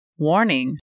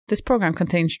Warning: this program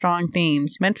contains strong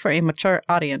themes meant for a mature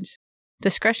audience.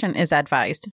 Discretion is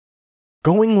advised.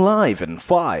 Going live in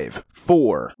 5,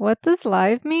 4. What does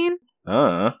live mean?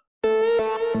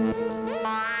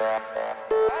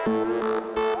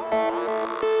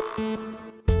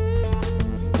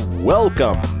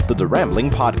 Welcome to the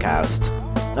Rambling Podcast.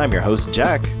 I'm your host,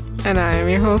 Jack. And I'm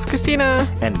your host, Christina.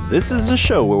 And this is a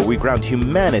show where we ground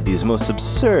humanity's most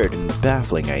absurd and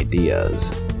baffling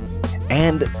ideas.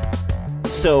 And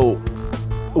so,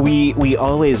 we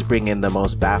always bring in the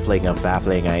most baffling of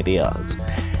baffling ideas.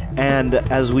 And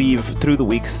as we've, through the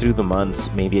weeks, through the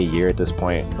months, maybe a year at this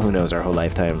point, who knows, our whole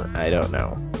lifetime, I don't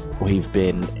know. We've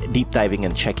been deep diving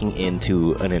and checking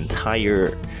into an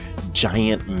entire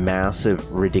giant,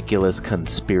 massive, ridiculous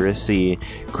conspiracy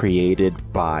created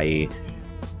by,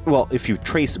 well, if you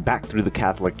trace back through the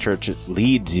Catholic Church, it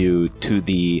leads you to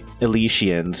the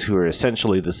Elysians, who are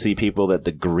essentially the sea people that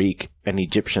the Greek and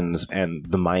Egyptians and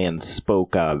the Mayans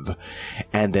spoke of.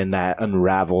 And then that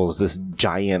unravels this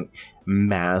giant,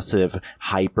 massive,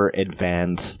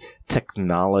 hyper-advanced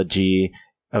technology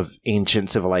of ancient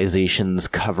civilizations,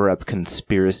 cover-up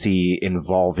conspiracy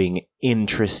involving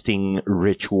interesting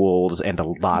rituals and a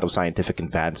lot of scientific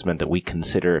advancement that we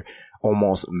consider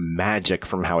almost magic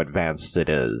from how advanced it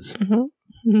is.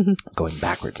 Mm-hmm. Going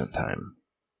backwards in time.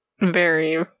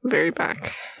 Very, very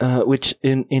back. Which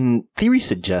in theory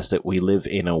suggests that we live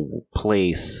in a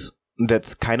place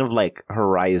that's kind of like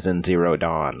Horizon Zero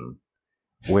Dawn,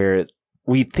 where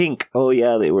we think, oh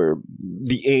yeah,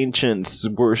 the ancients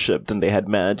worshipped and they had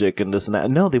magic and this and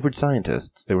that. No, they were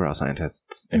scientists. They were all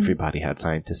scientists. Mm-hmm. Everybody had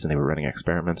scientists and they were running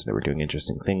experiments and they were doing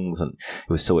interesting things, and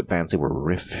it was so advanced they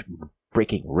were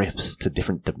breaking rifts to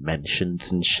different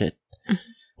dimensions and shit.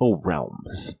 Oh,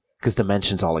 realms. Because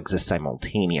dimensions all exist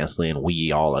simultaneously, and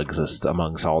we all exist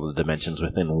amongst all the dimensions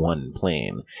within one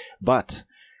plane. But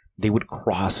they would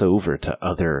cross over to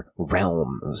other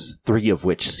realms, 3 of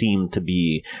which seem to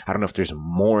be, I don't know if there's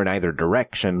more in either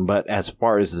direction, but as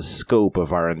far as the scope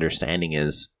of our understanding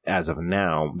is, as of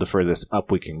now, the furthest up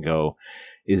we can go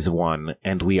is 1,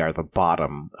 and we are the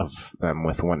bottom of them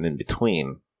with 1 in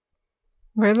between.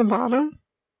 We're the bottom?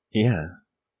 Yeah.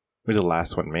 We're the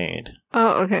last one made.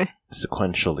 Oh, okay.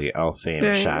 Sequentially,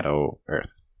 Elfane, Shadow,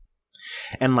 Earth.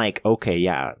 And like, okay,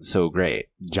 yeah, so great.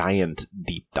 Giant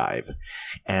deep dive.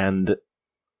 And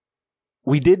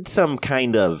we did some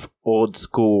kind of old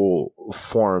school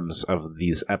forms of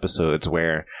these episodes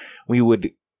where we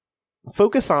would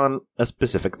focus on a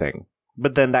specific thing.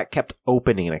 But then that kept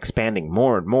opening and expanding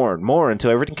more and more and more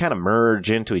until everything kind of merged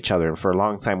into each other. And for a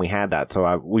long time we had that.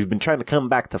 So we've been trying to come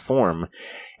back to form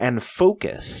and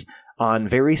focus on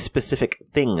very specific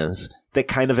things that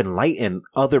kind of enlighten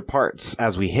other parts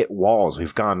as we hit walls.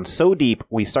 We've gone so deep,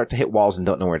 we start to hit walls and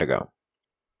don't know where to go.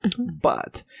 Mm-hmm.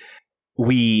 But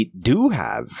we do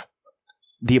have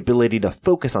the ability to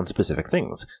focus on specific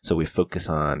things. So we focus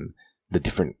on the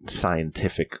different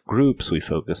scientific groups. We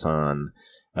focus on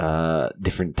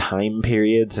different time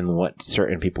periods and what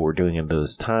certain people were doing in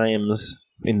those times.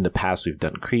 In the past, we've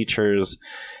done creatures,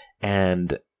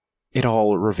 and it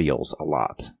all reveals a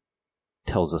lot,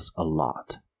 tells us a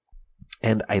lot.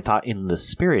 And I thought, in the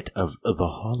spirit of the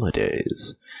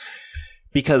holidays,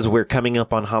 because we're coming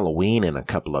up on Halloween in a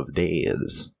couple of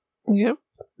days, yep,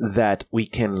 that we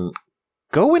can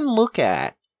go and look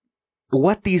at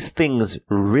what these things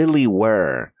really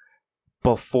were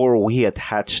before we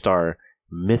attached our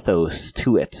mythos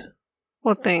to it.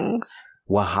 What things?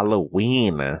 Well,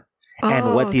 Halloween.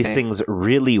 And what these things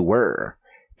really were.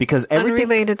 Because everything...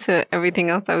 Unrelated to everything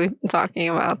else that we've been talking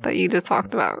about that you just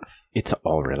talked about. It's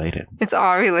all related. It's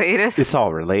all related? It's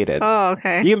all related. Oh,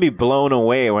 okay. You can be blown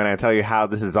away when I tell you how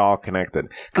this is all connected.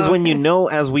 Because when you know,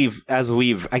 as we've,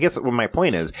 I guess what my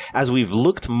point is, as we've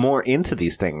looked more into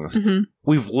these things, mm-hmm.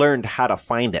 we've learned how to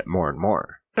find it more and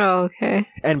more. Oh, okay.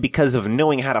 And because of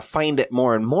knowing how to find it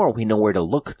more and more, we know where to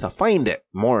look to find it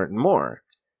more and more.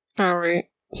 All right.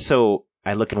 So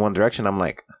I look in one direction, I'm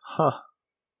like, huh.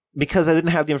 Because I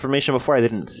didn't have the information before, I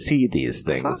didn't see these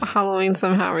things. So Halloween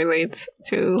somehow relates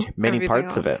to many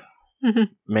parts of it. Mm-hmm.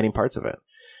 Many parts of it.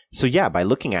 So yeah, by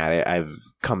looking at it, I've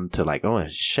come to like, oh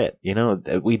shit,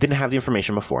 we didn't have the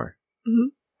information before. Mm-hmm.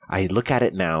 I look at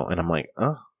it now and I'm like,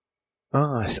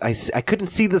 I couldn't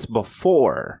see this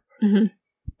before. Mm-hmm.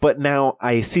 But now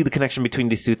I see the connection between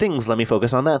these two things. Let me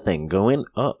focus on that thing. Go in.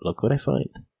 Oh, look what I find.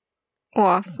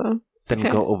 Awesome. Then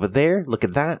go over there. Look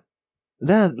at that.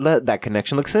 That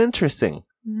connection looks interesting.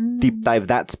 Deep dive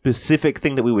that specific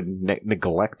thing that we would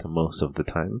neglect most of the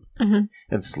time. Mm-hmm.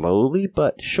 And slowly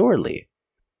but surely,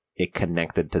 it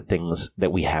connected to things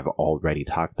that we have already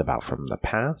talked about from the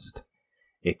past.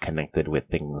 It connected with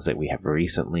things that we have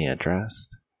recently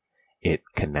addressed. It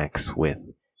connects with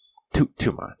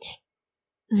too much.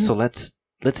 Mm-hmm. So let's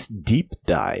deep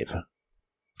dive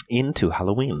into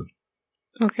Halloween.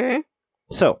 Okay.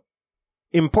 So,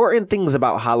 important things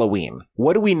about Halloween.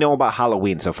 What do we know about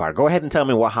Halloween so far? Go ahead and tell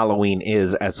me what Halloween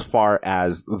is as far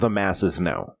as the masses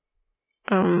know.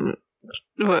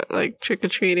 What, like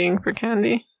trick-or-treating for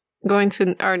candy? Going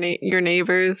to your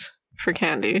neighbors for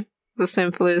candy. It's the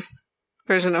simplest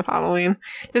version of Halloween.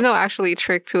 There's no actually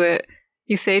trick to it.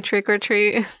 You say trick or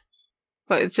treat,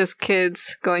 but it's just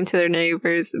kids going to their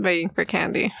neighbors begging for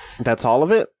candy. That's all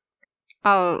of it?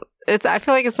 I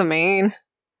feel like it's the main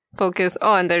focus.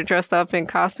 Oh, and they're dressed up in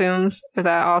costumes, if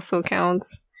that also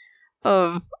counts.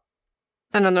 I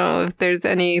don't know if there's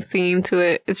any theme to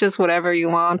it. It's just whatever you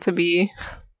want to be.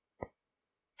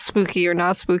 Spooky or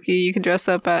not spooky. You can dress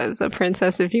up as a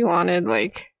princess if you wanted.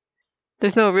 Like,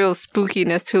 there's no real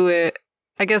spookiness to it.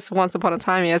 I guess once upon a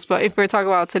time, yes. But if we're talking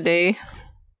about today,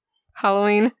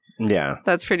 Halloween, yeah,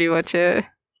 that's pretty much it.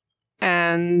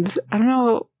 And I don't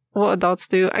know what adults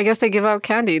do. I guess they give out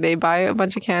candy. They buy a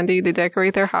bunch of candy. They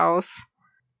decorate their house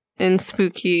in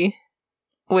spooky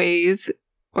ways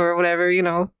or whatever,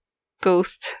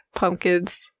 ghost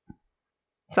pumpkins,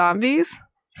 zombies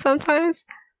sometimes,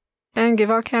 and give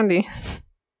out candy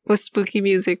with spooky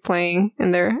music playing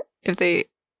in there if they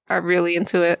are really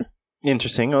into it.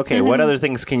 Interesting. Okay, mm-hmm. What other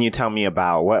things can you tell me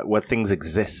about? What things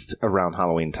exist around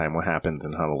Halloween time? What happens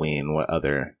in Halloween? What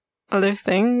other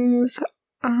things?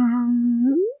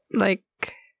 Like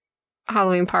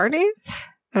Halloween parties?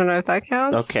 I don't know if that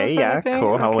counts. Okay, yeah, cool.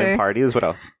 Okay. Halloween parties. What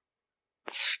else?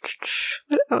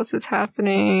 What else is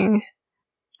happening?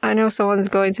 I know someone's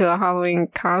going to a Halloween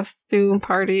costume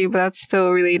party, but that's still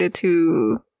related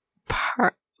to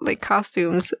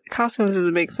costumes. Costumes is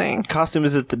a big thing.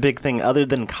 Costumes is the big thing. Other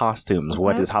than costumes,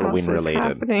 what is Halloween related?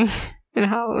 Happening in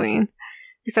Halloween?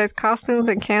 Besides costumes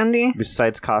and candy?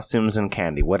 Besides costumes and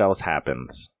candy, what else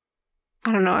happens?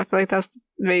 I don't know. I feel like that's the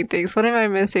main things. What am I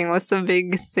missing? What's the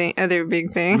other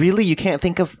big thing? Really? You can't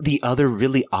think of the other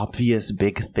really obvious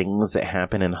big things that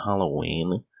happen in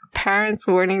Halloween? Parents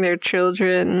warning their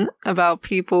children about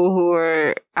people who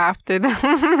are after them.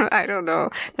 I don't know.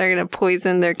 They're going to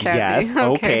poison their candy. Yes.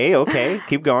 Okay.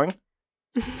 Keep going.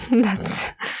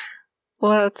 That's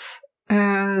what.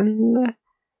 And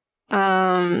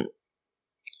I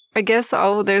guess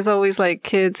there's always like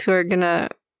kids who are going to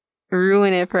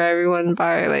ruin it for everyone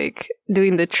by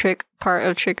doing the trick part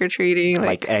of trick-or-treating.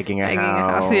 Like egging a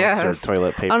house yes. or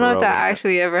toilet paper. I don't know if that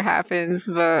actually ever happens,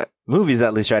 but movies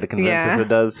at least try to convince us it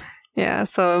does. Yeah,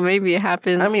 so maybe it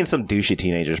happens. I mean, some douchey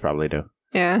teenagers probably do.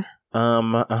 Yeah.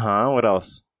 What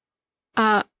else?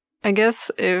 I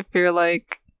guess if you're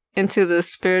into the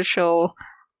spiritual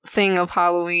thing of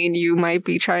Halloween, you might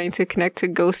be trying to connect to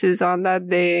ghosts on that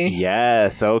day.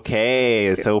 Yes,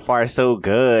 okay. So far, so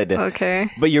good.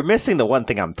 Okay. But you're missing the one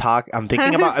thing I'm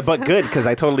thinking about, but good, because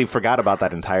I totally forgot about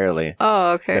that entirely.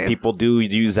 Oh, okay. That people do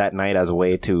use that night as a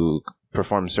way to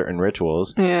perform certain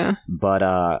rituals. Yeah.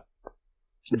 But,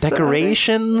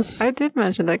 decorations? I did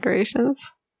mention decorations.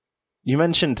 You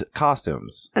mentioned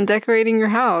costumes. And decorating your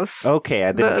house. Okay,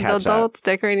 I didn't catch that. The adults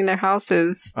decorating their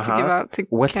houses to give out to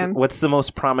What's the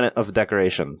most prominent of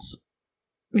decorations?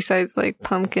 Besides,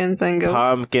 pumpkins and ghosts.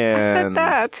 Pumpkins. I said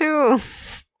that, too.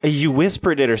 You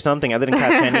whispered it or something. I didn't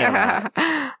catch any of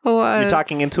that. What? You're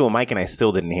talking into a mic and I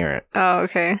still didn't hear it. Oh,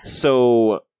 okay.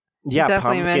 So, yeah,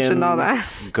 definitely pumpkins, mentioned all that.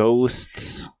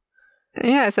 Ghosts.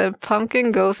 Yeah, I said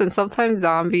pumpkin, ghosts, and sometimes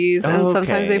zombies. And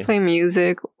sometimes they play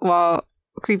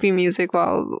creepy music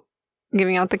while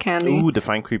giving out the candy. Ooh,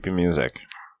 define creepy music.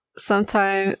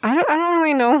 Sometimes I don't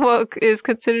really know what is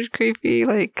considered creepy.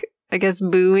 I guess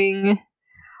booing,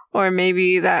 or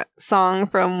maybe that song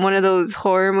from one of those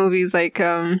horror movies.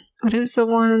 What is the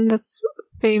one that's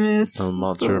famous? The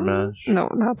Monster Mash? No,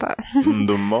 not that.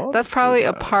 The Monster That's probably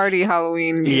Mash. A party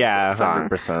Halloween music song.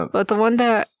 100%. But the one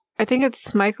that I think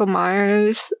it's Michael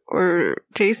Myers or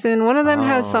Jason. One of them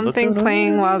has something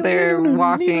playing while they're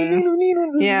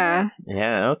walking. Yeah.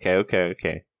 Yeah,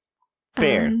 okay.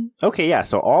 Fair. Okay, yeah,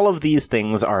 so all of these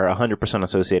things are 100%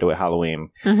 associated with Halloween.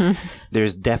 Mm-hmm.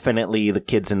 There's definitely the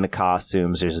kids in the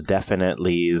costumes. There's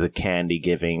definitely the candy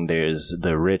giving. There's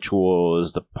the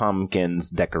rituals, the pumpkins,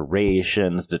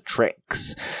 decorations, the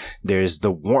tricks. There's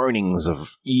the warnings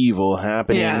of evil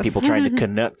happening, yes. People trying to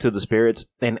connect to the spirits.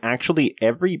 And actually,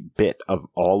 every bit of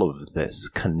all of this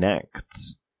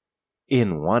connects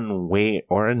in one way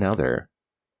or another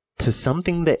to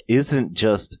something that isn't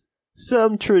just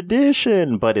some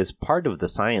tradition, but is part of the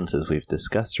sciences we've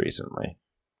discussed recently.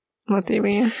 What do you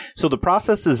mean? So the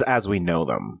processes as we know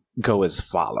them go as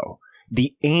follow.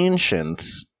 the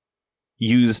ancients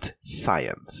used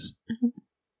science. Mm-hmm.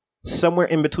 Somewhere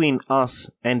in between us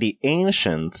and the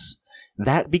ancients,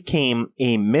 that became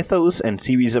a mythos and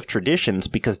series of traditions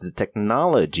because the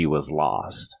technology was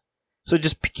lost. So it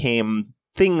just became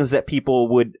things that people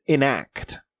would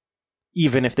enact,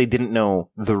 even if they didn't know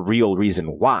the real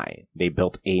reason why. They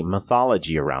built a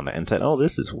mythology around it and said, oh,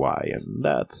 this is why, and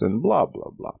that's, and blah,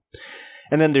 blah, blah.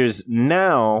 And then there's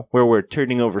now where we're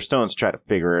turning over stones to try to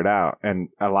figure it out. And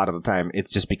a lot of the time,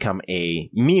 it's just become a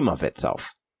meme of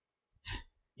itself.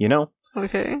 You know?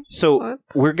 Okay. So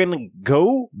we're going to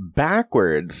go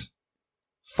backwards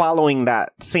following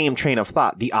that same train of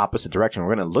thought, the opposite direction.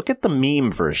 We're going to look at the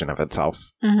meme version of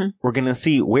itself. Mm-hmm. We're going to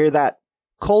see where that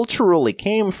culturally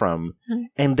came from,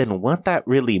 and then what that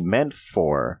really meant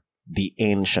for the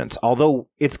ancients. Although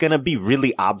it's going to be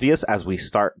really obvious as we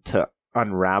start to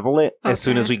unravel it, as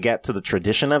soon as we get to the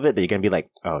tradition of it, that you're going to be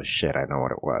like, oh shit, I know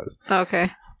what it was.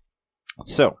 Okay.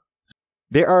 So,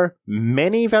 there are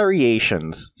many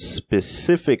variations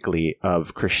specifically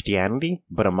of Christianity,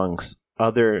 but amongst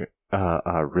other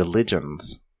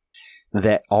religions,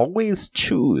 that always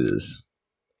choose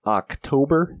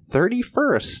October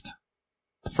 31st.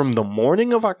 From the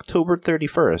morning of October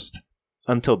 31st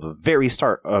until the very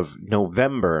start of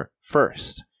November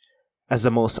 1st as the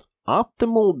most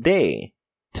optimal day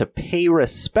to pay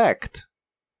respect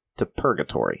to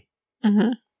purgatory.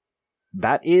 Mm-hmm.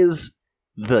 That is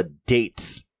the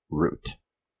dates route.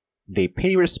 They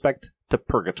pay respect to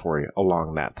purgatory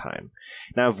along that time.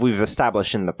 Now, if we've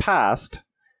established in the past,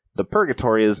 the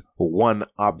purgatory is one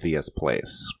obvious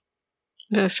place.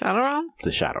 The Shadow Realm?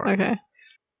 The Shadow Realm. Okay.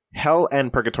 Hell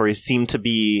and purgatory seem to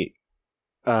be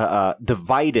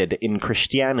divided in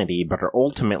Christianity, but are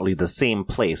ultimately the same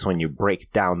place when you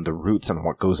break down the roots and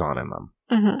what goes on in them.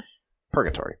 Mm-hmm.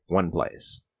 Purgatory, one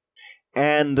place.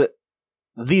 And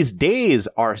these days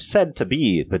are said to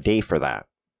be the day for that,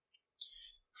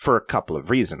 for a couple of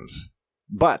reasons.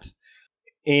 But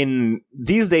in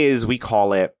these days, we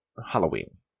call it Halloween.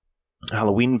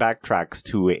 Halloween backtracks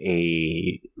to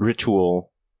a ritual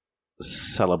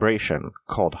celebration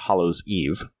called Hallows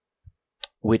Eve,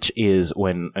 which is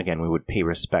when, again, we would pay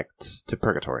respects to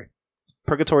purgatory.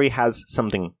 Purgatory has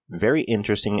something very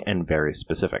interesting and very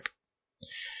specific.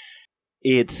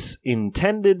 It's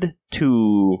intended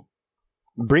to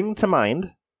bring to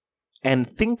mind and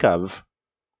think of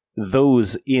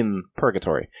those in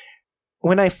purgatory.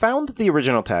 When I found the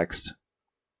original text,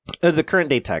 the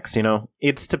current day text,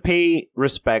 it's to pay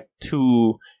respect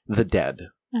to the dead.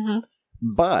 Mm-hmm.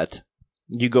 But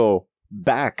you go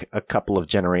back a couple of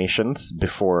generations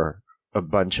before a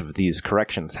bunch of these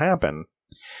corrections happen,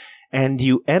 and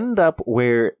you end up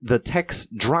where the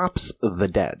text drops the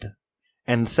dead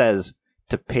and says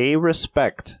to pay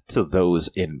respect to those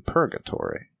in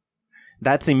purgatory.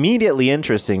 That's immediately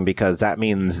interesting because that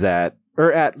means that,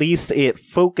 or at least it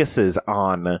focuses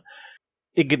on,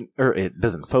 it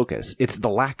doesn't focus. It's the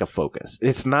lack of focus.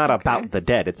 It's not about the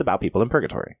dead. It's about people in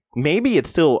purgatory. Maybe it's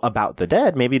still about the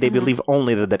dead. Maybe they believe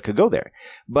only the dead could go there.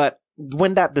 But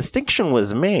when that distinction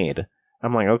was made,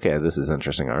 I'm like, okay, this is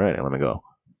interesting already. Let me go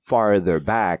farther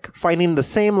back, finding the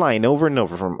same line over and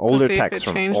over from older texts,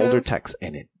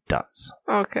 and it does.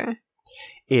 Okay.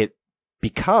 It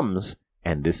becomes,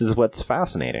 and this is what's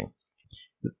fascinating,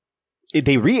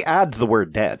 they re-add the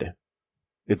word dead.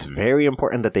 It's very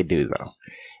important that they do, though,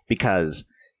 because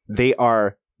they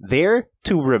are there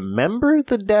to remember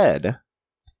the dead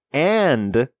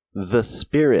and the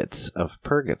spirits of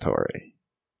purgatory.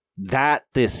 That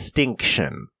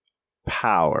distinction,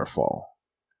 powerful,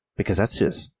 because that's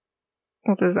just...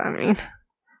 What does that mean?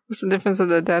 What's the difference of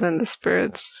the dead and the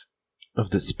spirits? Of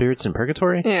the spirits in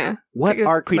purgatory? Yeah. What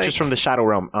are creatures from the Shadow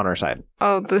Realm on our side?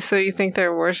 Oh, so you think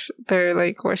they're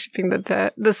like worshipping the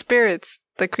dead? The spirits,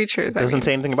 the creatures. Doesn't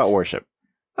say anything about worship.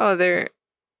 Oh, they're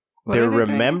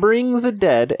remembering the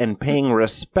dead and paying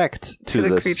respect to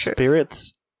the creatures.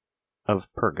 Spirits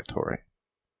of purgatory.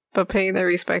 But paying their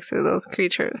respects to those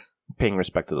creatures. Paying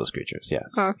respect to those creatures,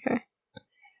 yes. Okay.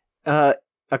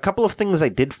 A couple of things I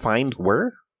did find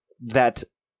were that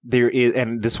there is,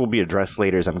 and this will be addressed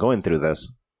later as I'm going through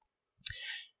this,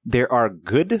 there are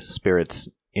good spirits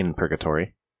in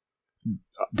purgatory,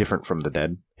 different from the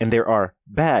dead, and there are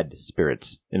bad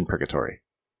spirits in purgatory,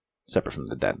 separate from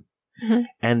the dead. Mm-hmm.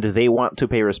 And they want to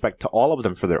pay respect to all of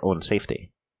them for their own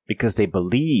safety, because they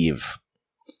believe,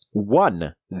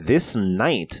 one, this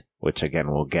night, which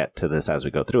again we'll get to this as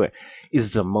we go through it,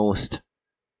 is the most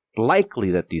likely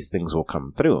that these things will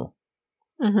come through.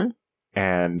 Mm-hmm.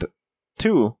 And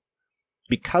two,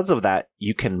 because of that,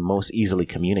 you can most easily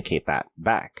communicate that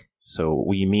back So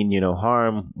we mean you no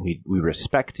harm. We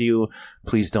respect you.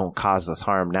 Please don't cause us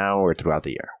harm now or throughout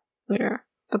the year. Yeah.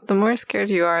 But the more scared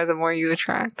you are, the more you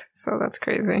attract. So that's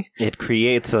crazy. It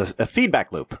creates a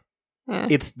feedback loop. Yeah.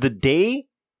 It's the day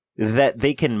that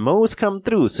they can most come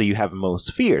through, so you have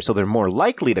most fear. So they're more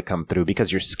likely to come through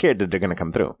because you're scared that they're going to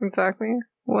come through. Exactly.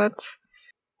 What?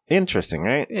 Interesting,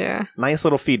 right? Yeah. Nice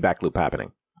little feedback loop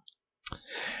happening.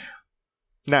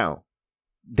 Now,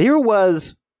 there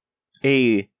was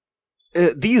these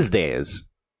days,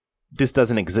 this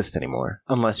doesn't exist anymore,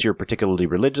 unless you're particularly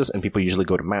religious, and people usually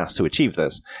go to mass to achieve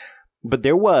this. But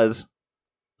there was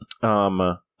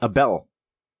a bell,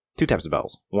 2 types of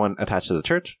bells. One attached to the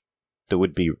church that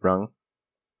would be rung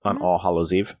on All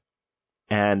Hallows Eve,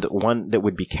 and one that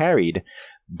would be carried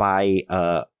by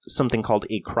something called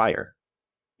a crier.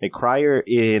 A crier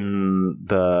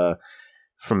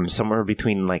from somewhere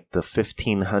between like the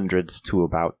 1500s to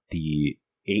about the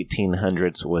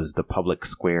 1800s was the public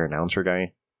square announcer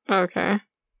guy. Okay.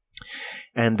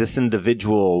 And this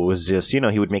individual was just, he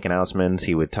would make announcements,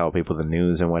 he would tell people the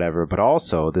news and whatever, but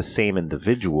also the same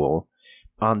individual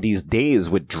on these days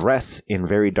would dress in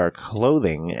very dark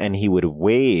clothing, and he would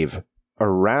wave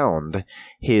around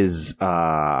his,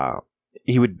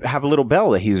 he would have a little bell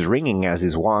that he's ringing as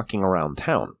he's walking around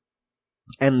town.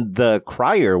 And the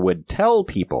crier would tell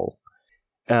people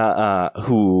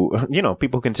who,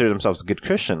 people who consider themselves good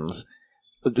Christians,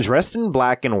 dressed in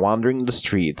black and wandering the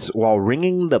streets, while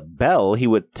ringing the bell, he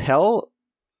would tell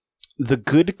the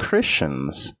good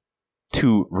Christians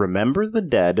to remember the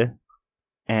dead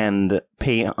and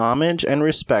pay homage and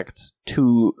respect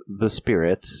to the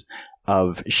spirits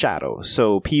of shadow.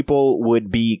 So people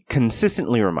would be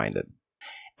consistently reminded.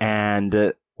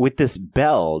 And with this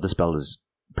bell is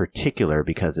particular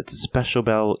because it's a special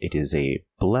bell. It is a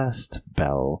blessed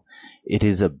bell. It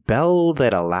is a bell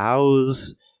that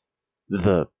allows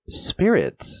the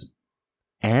spirits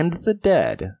and the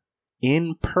dead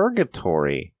in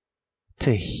purgatory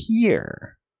to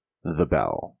hear the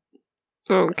bell.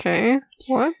 Okay.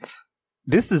 What?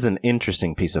 This is an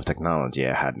interesting piece of technology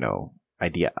I had no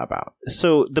idea about.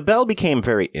 So the bell became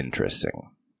very interesting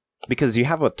because you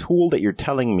have a tool that you're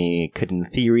telling me could, in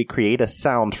theory, create a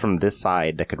sound from this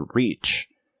side that could reach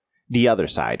the other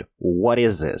side. What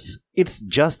is this? It's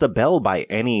just a bell by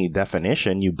any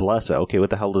definition. You bless it. Okay, what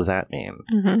the hell does that mean?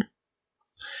 Mm-hmm.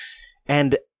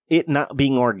 And it not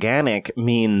being organic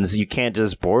means you can't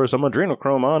just pour some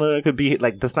adrenochrome on it. It could be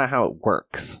like, that's not how it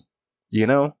works.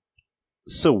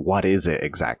 So what is it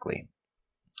exactly?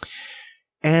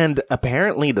 And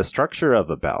apparently the structure of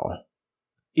a bell,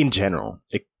 in general,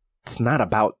 it's not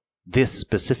about this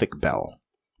specific bell,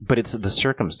 but it's the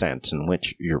circumstance in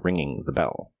which you're ringing the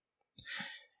bell.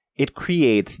 It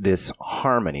creates this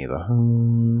harmony,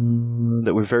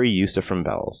 that we're very used to from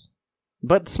bells,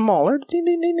 but smaller.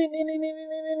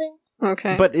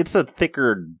 Okay. But it's a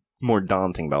thicker, more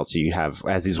daunting bell. So you have,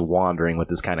 as he's wandering with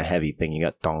this kind of heavy thing, you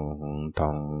got dong,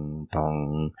 dong,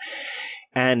 dong.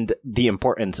 And the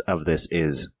importance of this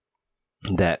is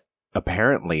that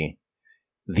apparently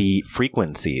the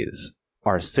frequencies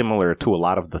are similar to a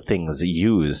lot of the things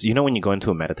used. When you go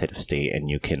into a meditative state and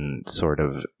you can sort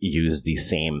of use the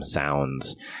same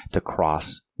sounds to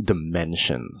cross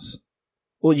dimensions.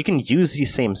 Well, you can use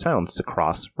these same sounds to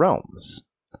cross realms.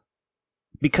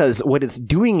 Because what it's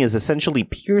doing is essentially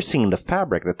piercing the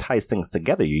fabric that ties things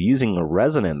together. You're using a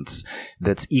resonance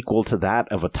that's equal to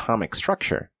that of atomic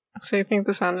structure. So you think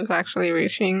the sound is actually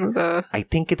reaching the... I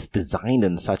think it's designed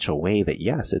in such a way that,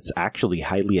 yes, it's actually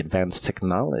highly advanced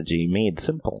technology made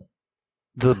simple.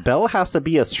 The bell has to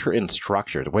be a certain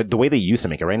structure. The way they used to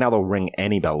make it. Right now they'll ring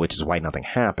any bell, which is why nothing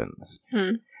happens.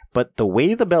 But the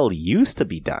way the bell used to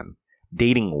be done,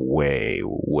 dating way,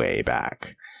 way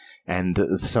back, and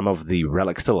some of the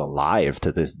relics still alive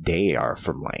to this day are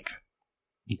from like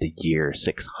the year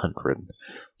 600.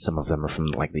 Some of them are from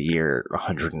like the year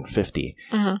 150.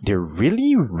 Mm-hmm. They're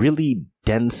really, really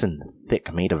dense and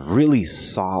thick, made of really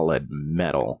solid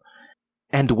metal,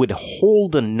 and would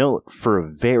hold a note for a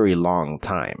very long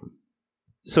time.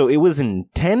 So it was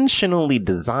intentionally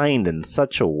designed in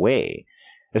such a way,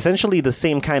 essentially the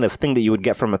same kind of thing that you would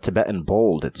get from a Tibetan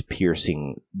bowl that's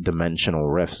piercing dimensional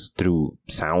rifts through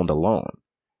sound alone.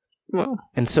 Well.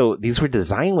 And so these were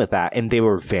designed with that, and they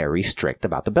were very strict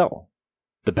about the bell.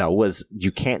 The bell was,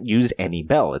 you can't use any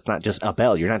bell. It's not just a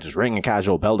bell. You're not just ringing a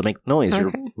casual bell to make noise. Okay.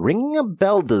 You're ringing a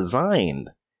bell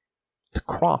designed to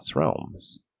cross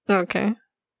realms. Okay.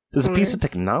 There's a piece of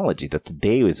technology that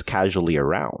today is casually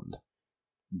around,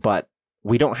 but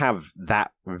we don't have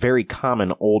that very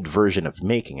common old version of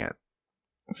making it.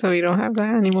 So we don't have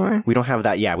that anymore. We don't have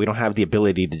that. Yeah, we don't have the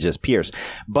ability to just pierce.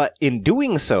 But in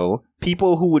doing so,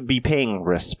 people who would be paying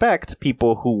respect,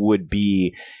 people who would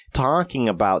be talking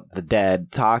about the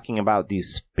dead, talking about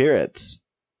these spirits,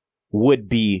 would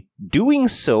be doing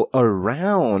so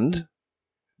around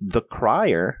the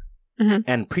crier,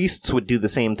 and priests would do the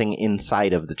same thing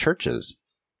inside of the churches.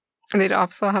 And they'd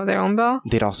also have their own bell?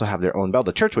 They'd also have their own bell.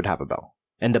 The church would have a bell.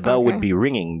 And the bell would be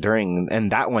ringing during,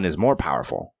 and that one is more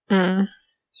powerful.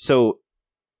 So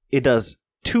it does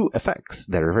two effects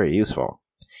that are very useful.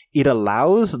 It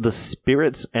allows the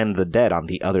spirits and the dead on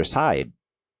the other side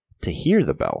to hear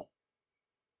the bell.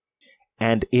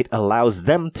 And it allows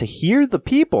them to hear the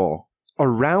people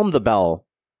around the bell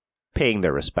paying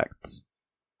their respects.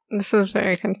 This is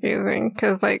very confusing,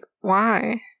 because, like,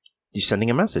 why? You're sending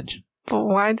a message. But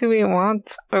why do we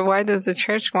want, or why does the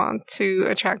church want to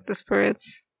attract the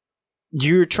spirits?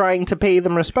 You're trying to pay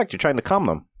them respect. You're trying to calm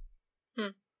them.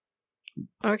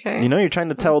 Okay. You know, you're trying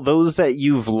to tell those that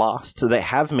you've lost that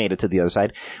have made it to the other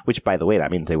side, which, by the way,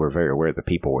 that means they were very aware that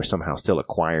people were somehow still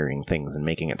acquiring things and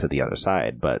making it to the other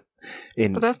side. But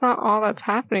that's not all that's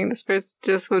happening. The spirits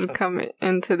just would come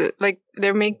into the, like,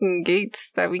 they're making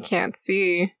gates that we can't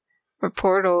see, or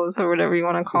portals, or whatever you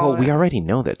want to call it. Well, we already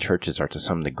know that churches are to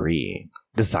some degree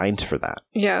designed for that.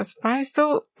 Yes, but I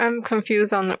still am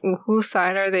confused on whose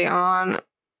side are they on.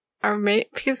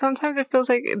 Because sometimes it feels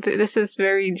like this is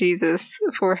very Jesus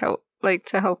for help, like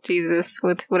to help Jesus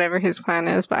with whatever his plan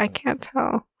is, but I can't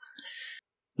tell.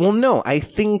 Well, no, I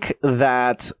think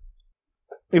that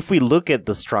if we look at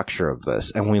the structure of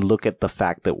this and we look at the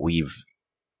fact that we've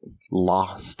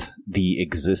lost the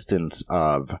existence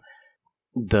of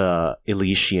the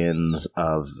Elysians,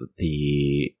 of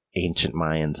the ancient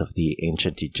Mayans, of the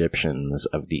ancient Egyptians,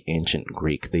 of the ancient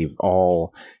Greek, they've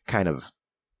all kind of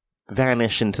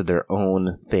vanish into their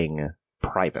own thing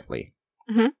privately.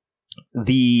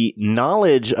 The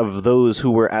knowledge of those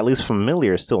who were at least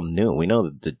familiar is still new. We know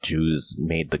that the Jews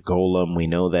made the golem. We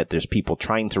know that there's people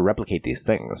trying to replicate these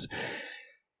things.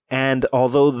 And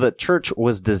although the church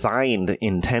was designed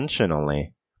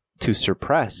intentionally to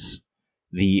suppress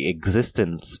the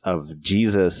existence of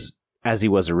Jesus as he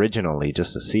was originally,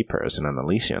 just a sea person, an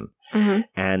Elysian,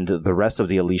 and the rest of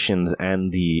the Elysians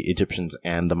and the Egyptians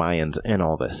and the Mayans and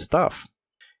all this stuff,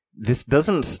 this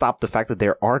doesn't stop the fact that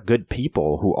there are good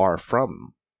people who are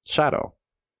from Shadow.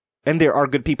 And there are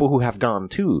good people who have gone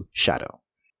to Shadow.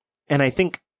 And I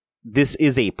think this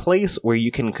is a place where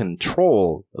you can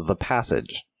control the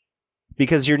passage.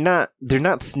 Because they're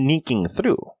not sneaking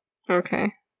through.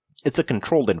 Okay. It's a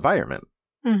controlled environment.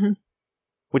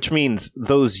 Which means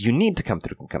those you need to come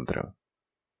through can come through.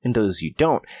 And those you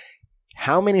don't.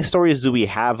 How many stories do we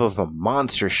have of a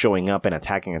monster showing up and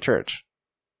attacking a church?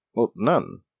 Well,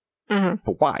 none.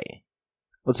 But why?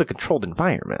 Well, it's a controlled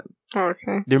environment.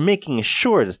 Okay. They're making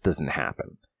sure this doesn't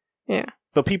happen. Yeah.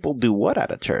 But people do what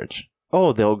at a church?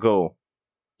 Oh, they'll go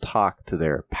talk to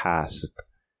their past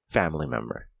family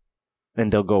member.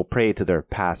 And they'll go pray to their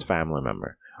past family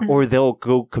member. Or they'll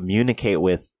go communicate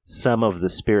with some of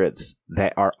the spirits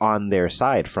that are on their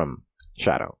side from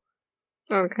Shadow.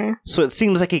 Okay. So it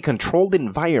seems like a controlled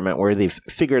environment where they've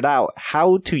figured out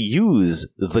how to use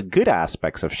the good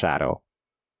aspects of Shadow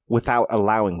without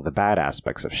allowing the bad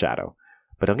aspects of Shadow.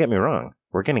 But don't get me wrong,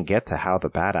 we're going to get to how the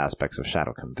bad aspects of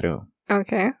Shadow come through.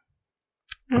 Okay.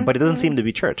 But it doesn't seem to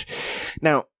be church.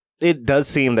 Now, it does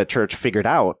seem that church figured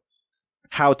out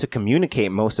how to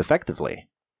communicate most effectively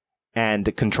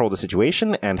and control the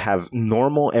situation and have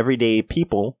normal, everyday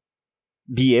people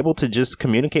be able to just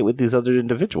communicate with these other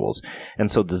individuals. And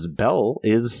so this bell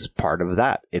is part of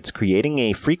that. It's creating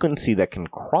a frequency that can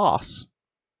cross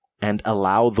and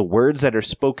allow the words that are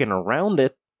spoken around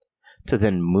it to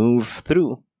then move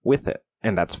through with it.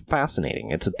 And that's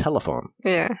fascinating. It's a telephone.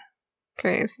 Yeah.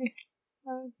 Crazy.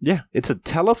 Yeah. It's a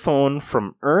telephone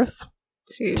from Earth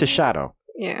to Shadow.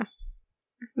 Yeah.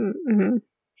 And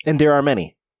there are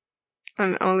many.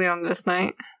 And only on this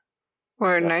night?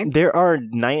 Or night? There are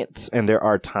nights and there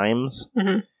are times.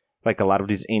 Like a lot of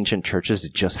these ancient churches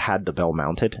just had the bell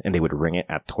mounted and they would ring it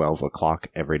at 12 o'clock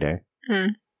every day.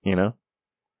 You know?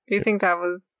 Do you think that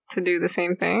was to do the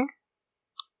same thing?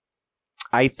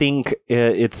 I think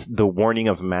it's the warning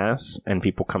of mass and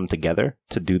people come together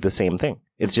to do the same thing.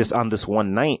 It's just on this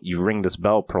one night you ring this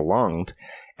bell prolonged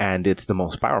and it's the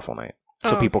most powerful night.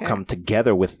 So people come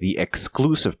together with the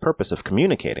exclusive purpose of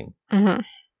communicating.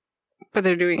 But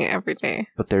they're doing it every day.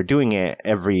 But they're doing it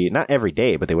not every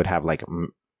day, but they would have like,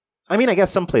 I mean, I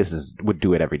guess some places would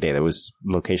do it every day. There was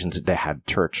locations that had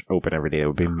church open every day. There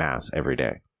would be mass every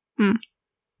day.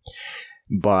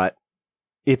 But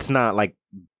it's not like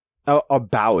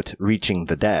about reaching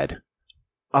the dead.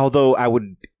 Although I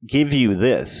would give you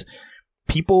this.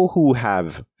 People who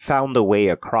have found a way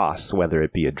across, whether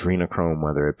it be adrenochrome,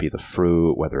 whether it be the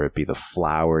fruit, whether it be the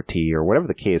flower tea, or whatever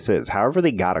the case is, however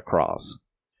they got across,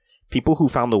 people who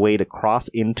found a way to cross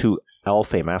into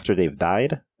Elfame after they've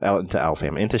died,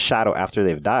 into Shadow after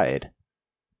they've died,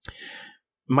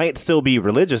 might still be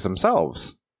religious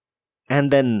themselves.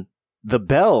 And then the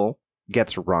bell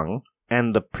gets rung,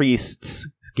 and the priest's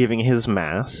giving his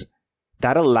mass.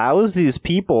 That allows these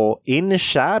people in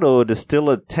Shadow to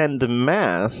still attend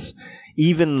Mass,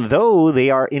 even though they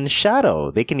are in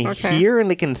Shadow. They can hear and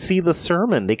they can see the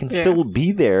sermon. They can still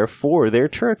be there for their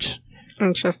church.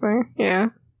 Interesting. Yeah.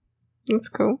 That's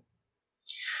cool.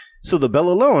 So the bell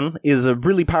alone is a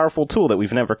really powerful tool that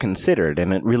we've never considered,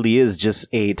 and it really is just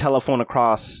a telephone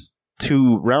across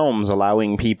two realms,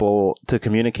 allowing people to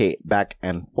communicate back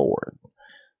and forward.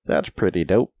 That's pretty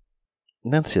dope.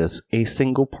 That's just a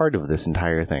single part of this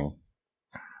entire thing.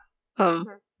 Of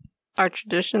our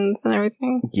traditions and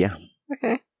everything? Yeah.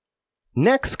 Okay.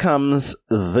 Next comes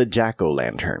the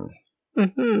jack-o'-lantern.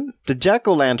 Mm-hmm. The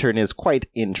jack-o'-lantern is quite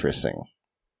interesting,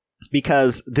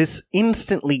 because this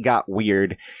instantly got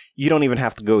weird. You don't even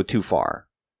have to go too far.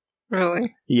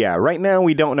 Really? Yeah, right now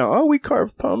we don't know. Oh, we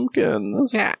carve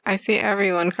pumpkins. Yeah, I see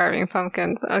everyone carving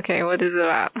pumpkins. Okay, what is it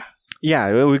about?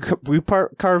 Yeah, we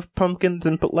carve pumpkins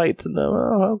and put lights in them.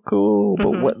 Oh, how cool.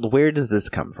 Mm-hmm. But where does this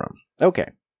come from?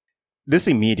 Okay. This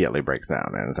immediately breaks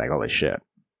down, and it's like, holy shit.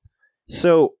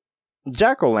 So,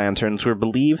 jack-o'-lanterns were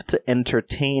believed to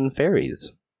entertain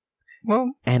fairies.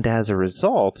 Well, and as a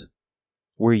result,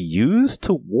 were used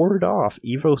to ward off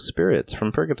evil spirits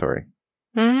from purgatory.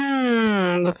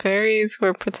 The fairies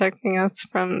were protecting us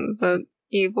from the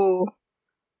evil...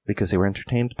 Because they were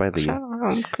entertained by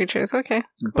the creatures. Okay.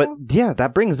 Cool. But yeah,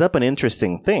 that brings up an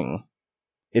interesting thing.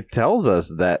 It tells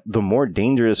us that the more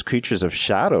dangerous creatures of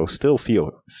Shadow still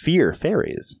fear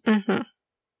fairies.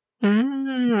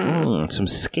 Mm-hmm. Some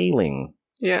scaling.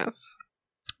 Yes.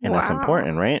 And that's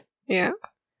important, right? Yeah.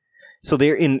 So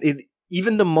they're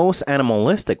even the most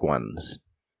animalistic ones.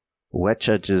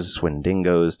 Wetchudges,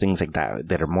 Wendigos, things like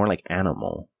that are more like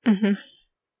animal. Mm-hmm.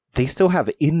 They still have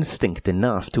instinct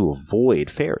enough to avoid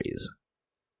fairies.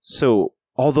 So,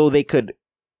 although they could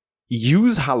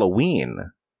use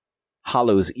Halloween,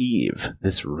 Hallows Eve,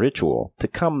 this ritual, to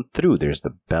come through, there's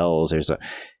the bells,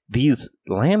 these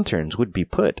lanterns would be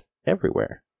put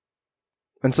everywhere.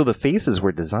 And so the faces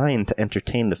were designed to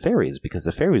entertain the fairies, because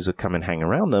the fairies would come and hang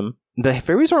around them. The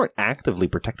fairies aren't actively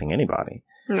protecting anybody.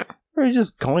 No. They're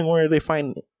just going where they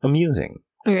find amusing.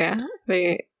 Yeah.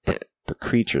 But the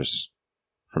creatures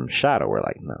from Shadow were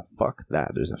like, no, fuck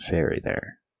that. There's a fairy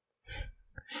there.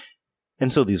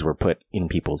 And so these were put in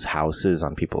people's houses,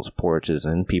 on people's porches,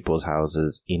 in people's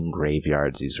houses, in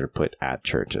graveyards. These were put at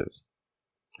churches.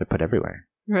 They're put everywhere.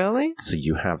 Really? So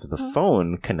you have the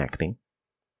phone connecting,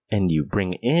 and you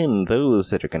bring in those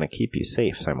that are going to keep you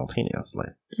safe simultaneously.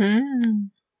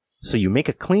 So you make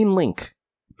a clean link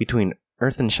between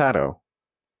Earth and Shadow,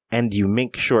 and you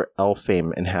make sure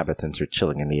Elfame inhabitants are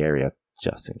chilling in the area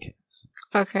just in case.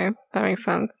 Okay, that makes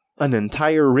sense. An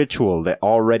entire ritual that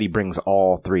already brings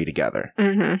all three together.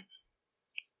 Mm-hmm.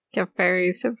 Get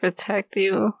fairies to protect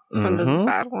you from the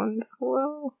bad ones.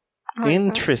 Whoa.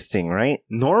 Interesting, right?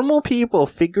 Normal people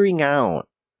figuring out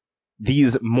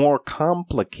these more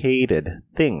complicated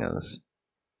things,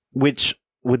 which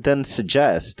would then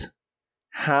suggest,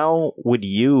 how would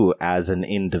you as an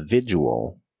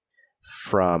individual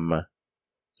from,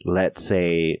 let's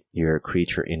say, you're a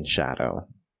creature in Shadow,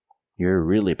 you're a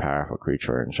really powerful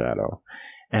creature in Shadow,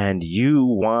 and you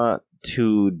want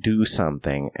to do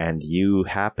something, and you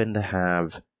happen to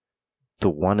have the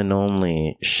one and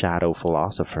only Shadow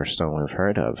Philosopher Stone we've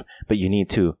heard of, but you need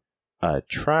to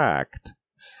attract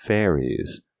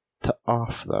fairies to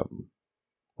off them.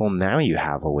 Well, now you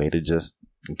have a way to just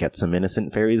get some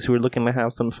innocent fairies who are looking to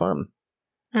have some fun.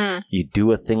 You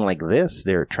do a thing like this,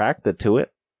 they're attracted to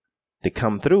it, they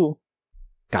come through,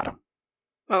 got them.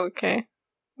 Okay.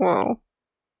 Whoa.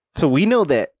 So we know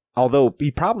that, although he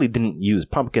probably didn't use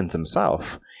pumpkins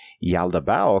himself,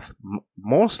 Yaldabaoth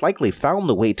most likely found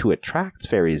the way to attract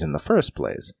fairies in the first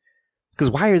place.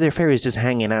 Because why are there fairies just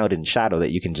hanging out in Shadow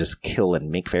that you can just kill and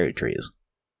make fairy trees?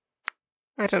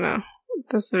 I don't know.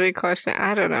 That's a big question.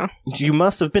 I don't know. You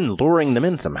must have been luring them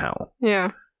in somehow.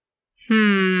 Yeah.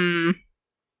 And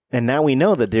now we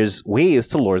know that there's ways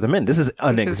to lure them in. This is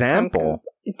an example.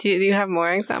 Do you have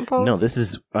more examples? No, this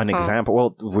is an example.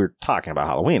 Well, we're talking about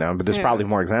Halloween, but there's probably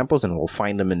more examples, and we'll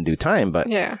find them in due time. But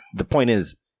the point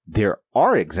is, there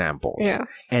are examples. Yes.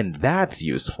 And that's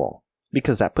useful,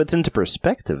 because that puts into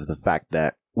perspective the fact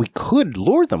that we could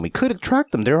lure them. We could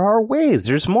attract them. There are ways.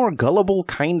 There's more gullible,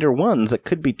 kinder ones that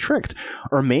could be tricked.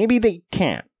 Or maybe they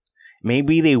can't.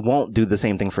 Maybe they won't do the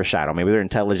same thing for Shadow. Maybe they're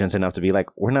intelligent enough to be like,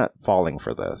 we're not falling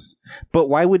for this. But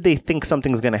why would they think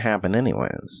something's going to happen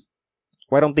anyways?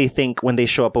 Why don't they think when they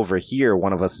show up over here,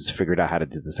 one of us has figured out how to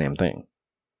do the same thing?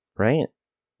 Right?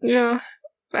 Yeah.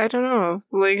 I don't know.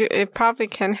 Like, it probably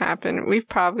can happen. We've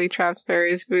probably trapped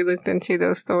fairies if we looked into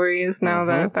those stories now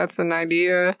that that's an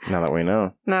idea. Now that we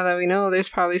know. Now that we know, there's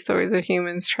probably stories of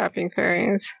humans trapping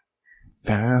fairies.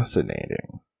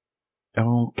 Fascinating.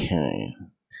 Okay.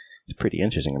 It's pretty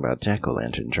interesting about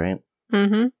jack-o'-lanterns, right?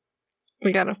 Mm-hmm.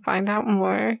 We gotta find out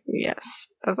more. Yes.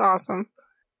 That's awesome.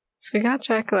 So we got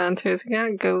jack-o'-lanterns, we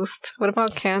got ghosts. What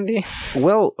about candy?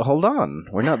 Well, hold on.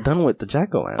 We're not done with the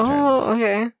jack-o'-lanterns. Oh,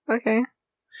 okay. Okay.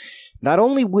 Not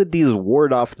only would these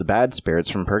ward off the bad spirits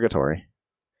from purgatory,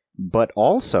 but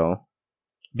also,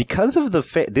 because of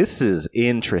the this is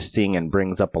interesting and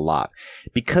brings up a lot.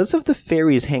 Because of the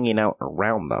fairies hanging out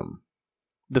around them,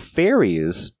 the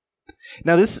fairies...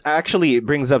 Now, this actually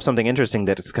brings up something interesting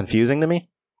that is confusing to me.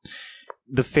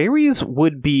 The fairies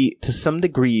would be, to some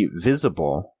degree,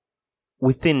 visible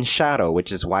within Shadow,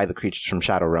 which is why the creatures from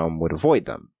Shadow Realm would avoid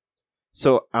them.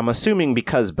 So I'm assuming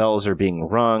because bells are being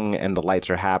rung and the lights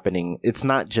are happening, it's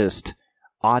not just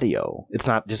audio. It's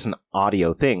not just an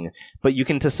audio thing. But you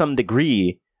can, to some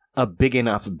degree, a big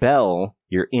enough bell,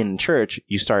 you're in church,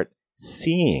 you start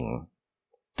seeing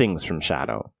things from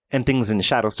Shadow. And things in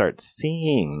Shadow start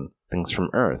seeing things from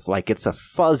Earth. Like it's a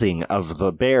fuzzing of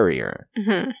the barrier.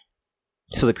 Mm-hmm.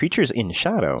 So the creatures in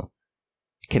Shadow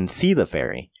can see the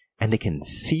fairy, and they can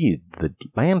see the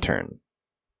lantern.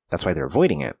 That's why they're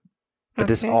avoiding it. But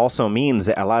this also means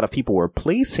that a lot of people were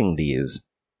placing these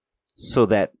so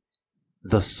that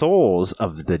the souls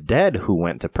of the dead who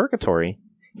went to purgatory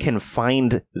can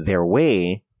find their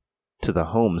way to the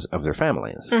homes of their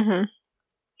families. Mm-hmm.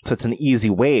 So it's an easy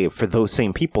way for those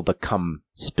same people to come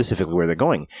specifically where they're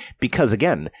going. Because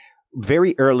again,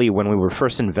 very early when we were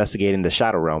first investigating the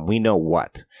Shadow Realm, we know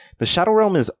what? The Shadow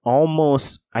Realm is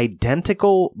almost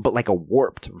identical, but like a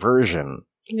warped version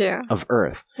of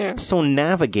Earth. Yeah. So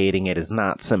navigating it is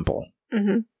not simple.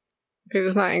 Mm-hmm.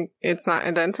 Because it's not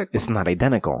identical. It's not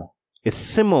identical. It's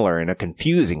similar in a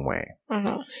confusing way.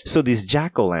 Mm-hmm. So these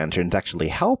jack-o'-lanterns actually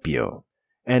help you.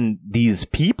 And these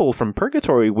people from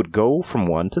purgatory would go from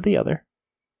one to the other,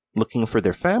 looking for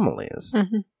their families.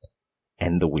 Mm-hmm.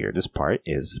 And the weirdest part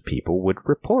is people would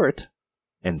report,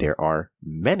 and there are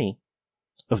many,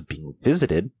 of being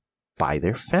visited by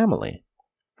their family.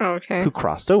 Okay. Who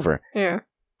crossed over. Yeah.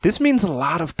 This means a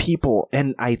lot of people,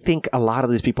 and I think a lot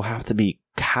of these people have to be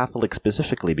Catholic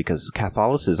specifically, because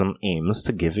Catholicism aims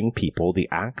to giving people the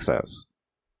access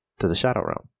to the Shadow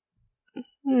Realm.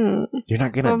 You're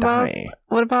not gonna die.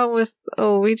 What about with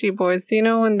Ouija boards? Do you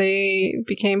know when they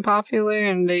became popular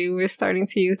and they were starting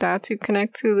to use that to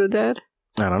connect to the dead?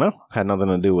 I don't know. Had nothing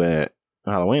to do with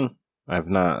Halloween. I've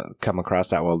not come across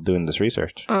that while doing this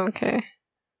research. Okay.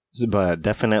 But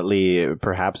definitely,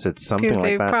 perhaps it's something like that.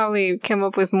 Because they probably came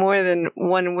up with more than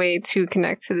one way to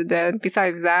connect to the dead.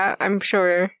 Besides that, I'm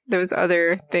sure there was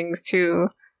other things too,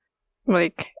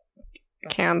 like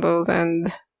candles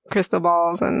and crystal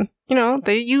balls, and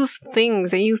they use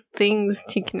things. They use things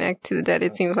to connect to the dead.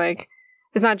 It seems like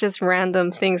it's not just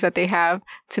random things that they have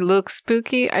to look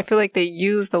spooky. I feel like they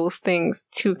use those things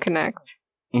to connect.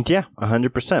 Yeah,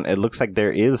 100%. It looks like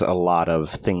there is a lot of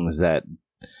things that.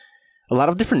 A lot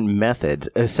of different methods,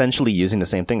 essentially using the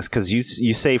same things. Because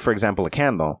you say, for example, a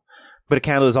candle, but a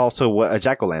candle is also what a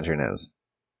jack-o'-lantern is.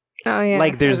 Oh, yeah.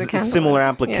 Like, there's similar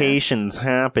applications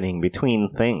happening between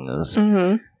things.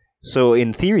 Mm-hmm. So,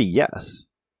 in theory, yes.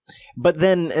 But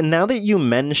then, now that you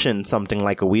mention something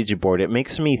like a Ouija board, it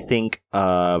makes me think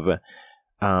of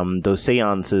those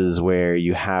seances where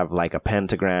you have, like, a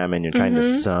pentagram and you're trying to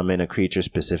summon a creature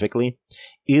specifically.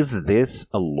 Is this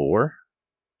a lore?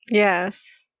 Yes.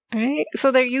 Right?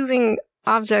 So they're using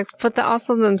objects, but they're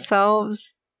also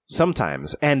themselves.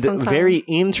 Sometimes. And very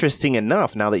interesting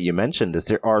enough, now that you mentioned this,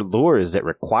 there are lures that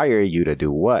require you to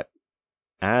do what?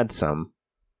 Add some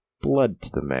blood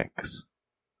to the mix.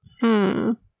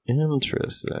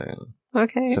 Interesting.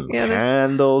 Okay. Some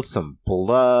candles, some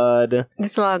blood.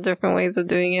 There's a lot of different ways of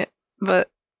doing it. But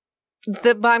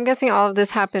I'm guessing all of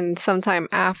this happened sometime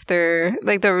after,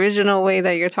 like the original way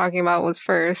that you're talking about was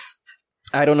first.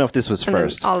 I don't know if this was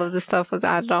first. All of this stuff was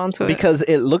added on to it. Because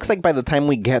it looks like by the time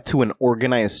we get to an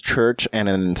organized church and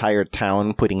an entire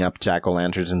town putting up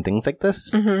jack-o'-lanterns and things like this,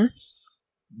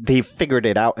 they've figured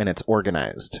it out and it's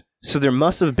organized. So there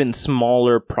must have been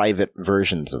smaller private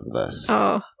versions of this.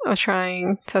 Oh, of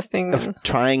trying, testing. Of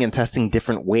trying and testing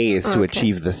different ways to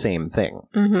achieve the same thing.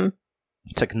 Mm-hmm.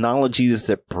 Technologies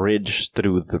that bridge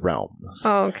through the realms.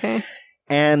 Oh, okay.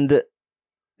 And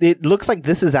it looks like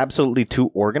this is absolutely too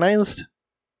organized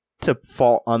to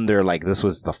fall under like this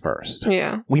was the first.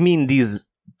 Yeah. We mean these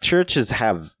churches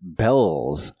have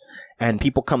bells and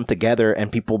people come together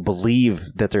and people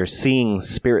believe that they're seeing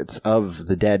spirits of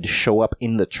the dead show up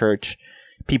in the church.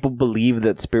 People believe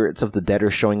that spirits of the dead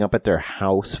are showing up at their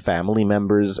house, family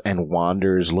members and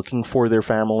wanderers looking for their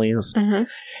families. Mm-hmm.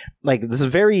 Like, this is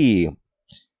very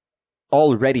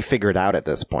already figured out at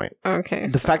this point. Okay.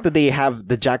 The fact that they have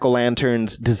the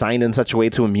jack-o'-lanterns designed in such a way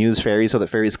to amuse fairies so that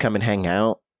fairies come and hang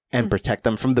out and protect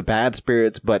them from the bad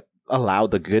spirits, but allow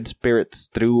the good spirits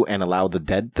through and allow the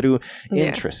dead through. Yeah.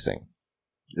 Interesting.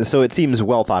 So it seems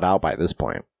well thought out by this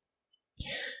point.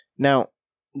 Now,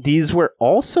 these were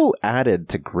also added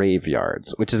to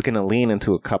graveyards, which is going to lean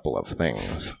into a couple of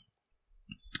things.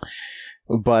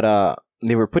 But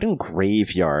they were put in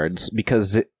graveyards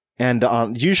because,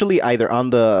 usually either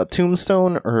on the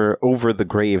tombstone or over the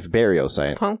grave burial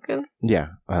site. Pumpkin?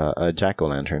 Yeah,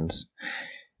 jack-o'-lanterns.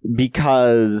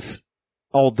 Because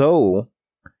although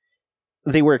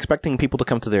they were expecting people to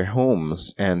come to their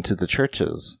homes and to the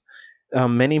churches,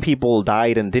 many people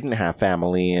died and didn't have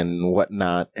family and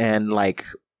whatnot, and like,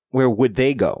 where would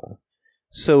they go?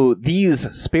 So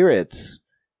these spirits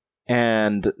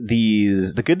and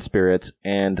the good spirits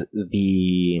and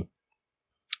the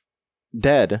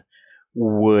dead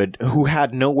who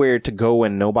had nowhere to go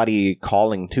and nobody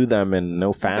calling to them and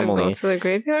no family, go to the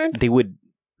graveyard? They would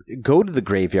go to the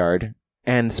graveyard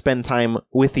and spend time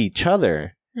with each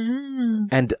other.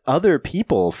 And other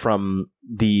people from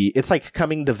it's like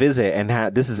coming to visit,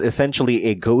 and this is essentially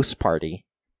a ghost party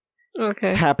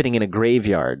happening in a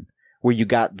graveyard where you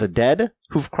got the dead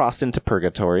who've crossed into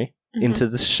purgatory, into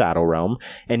the shadow realm,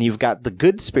 and you've got the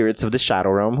good spirits of the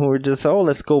shadow realm who are just,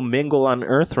 let's go mingle on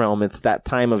earth realm. It's that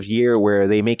time of year where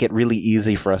they make it really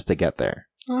easy for us to get there.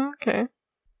 Okay.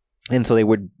 And so they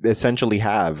would essentially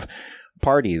have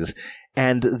parties,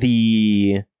 and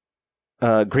the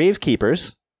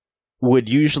gravekeepers would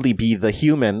usually be the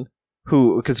human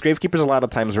because gravekeepers a lot of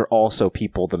times are also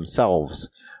people themselves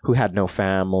who had no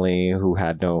family, who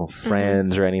had no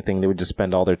friends or anything. They would just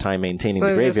spend all their time maintaining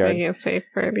the graveyard. Just making it safe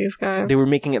for these guys. They were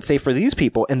making it safe for these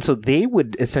people, and so they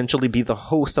would essentially be the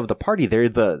host of the party. They're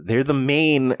the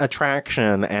main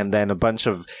attraction, and then a bunch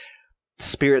of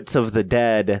spirits of the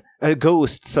dead,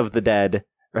 ghosts of the dead.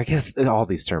 I guess all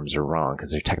these terms are wrong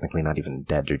because they're technically not even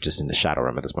dead. They're just in the shadow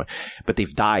realm at this point. But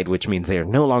they've died, which means they are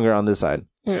no longer on this side.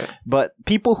 Yeah. But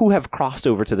people who have crossed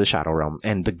over to the shadow realm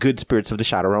and the good spirits of the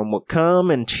shadow realm would come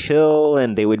and chill,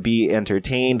 and they would be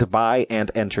entertained by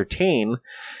and entertain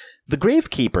the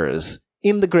gravekeepers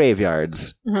in the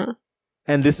graveyards. Mm-hmm.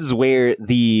 And this is where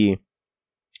the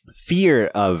fear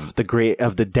of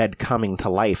the dead coming to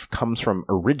life comes from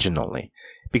originally.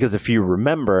 Because if you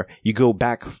remember, you go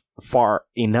back far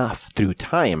enough through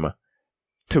time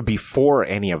to before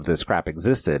any of this crap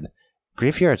existed,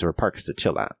 graveyards were parks to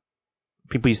chill at.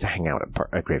 People used to hang out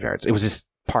at graveyards. It was just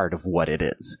part of what it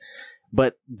is.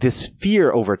 But this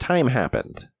fear over time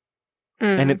happened.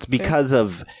 And it's because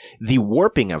of the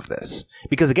warping of this.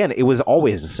 Because again, it was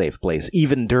always a safe place,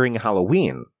 even during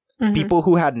Halloween. People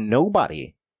who had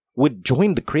nobody would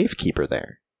join the gravekeeper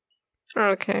there.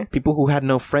 Okay. People who had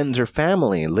no friends or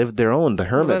family lived their own. The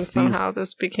hermits. Then somehow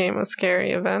this became a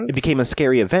scary event. It became a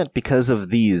scary event because of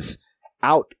these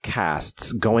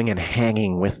outcasts going and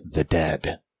hanging with the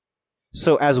dead.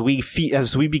 So as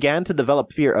we began to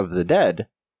develop fear of the dead,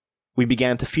 we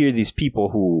began to fear these people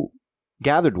who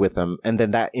gathered with them, and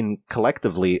then that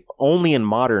collectively, only in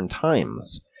modern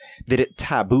times, did it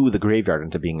taboo the graveyard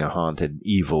into being a haunted,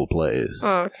 evil place.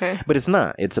 Oh, okay. But it's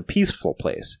not. It's a peaceful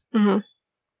place.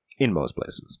 In most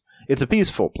places. It's a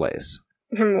peaceful place.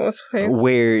 In most places.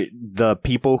 Where the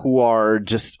people who are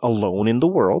just alone in the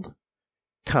world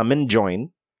come and join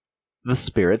the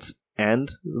spirits and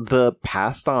the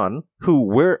passed on who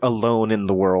were alone in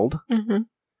the world.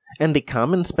 And they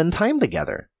come and spend time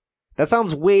together. That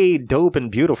sounds way dope and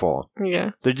beautiful.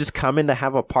 Yeah. They're just coming to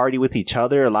have a party with each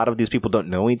other. A lot of these people don't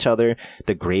know each other.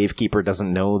 The gravekeeper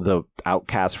doesn't know the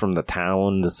outcast from the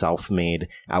town, the self-made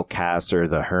outcasts, or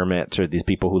the hermits, or these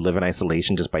people who live in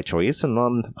isolation just by choice. And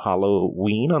on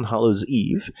Halloween, on Hallows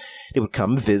Eve, they would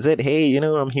come visit. Hey,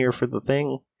 I'm here for the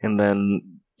thing. And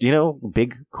then,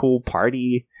 big cool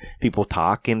party. People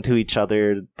talking to each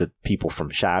other. The people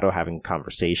from Shadow having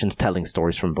conversations, telling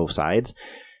stories from both sides.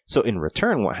 So in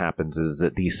return, what happens is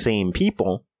that these same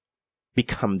people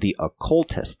become the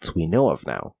occultists we know of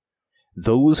now.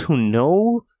 Those who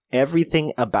know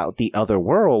everything about the other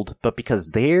world, but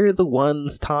because they're the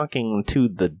ones talking to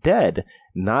the dead,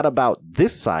 not about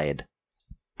this side,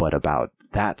 but about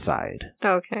that side.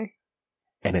 Okay.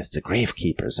 And it's the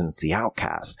gravekeepers and it's the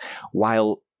outcasts.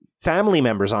 While family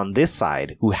members on this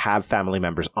side, who have family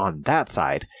members on that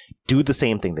side, do the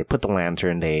same thing. They put the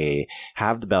lantern, they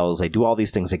have the bells, they do all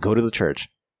these things, they go to the church.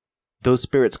 Those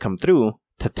spirits come through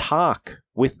to talk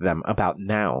with them about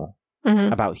now,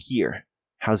 about here.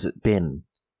 How's it been?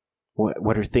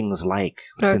 What are things like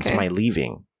since my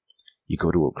leaving? You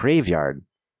go to a graveyard,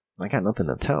 I got nothing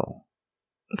to tell.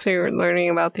 So you're learning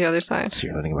about the other side.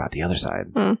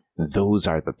 Those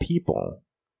are the people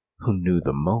who knew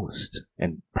the most,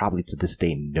 and probably to this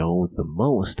day know the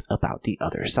most about the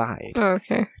other side.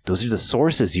 Okay. Those are the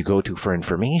sources you go to for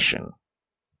information.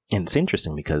 And it's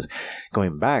interesting because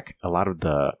going back, a lot of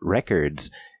the records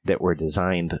that were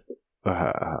designed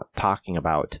talking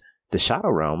about the Shadow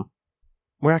Realm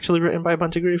were actually written by a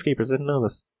bunch of gravekeepers. I didn't know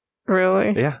this.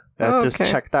 Really? Yeah, I just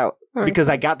checked out. Because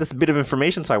I got this bit of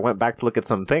information, so I went back to look at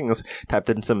some things, typed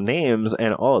in some names,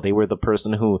 and they were the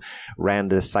person who ran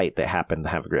this site that happened to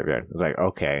have a graveyard. I was like,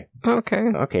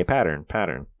 okay, pattern.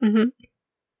 Mm-hmm.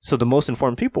 So the most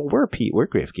informed people were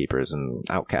gravekeepers and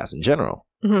outcasts in general.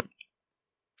 Mm-hmm.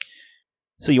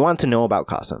 So you want to know about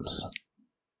costumes.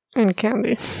 And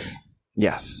candy.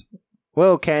 Yes.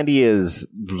 Well, candy is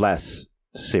less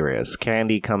serious.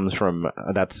 Candy comes from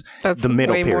that's the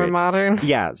middle way period. More modern.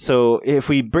 Yeah, so if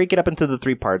we break it up into the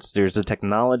three parts, there's a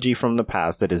technology from the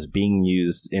past that is being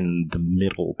used in the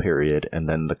middle period and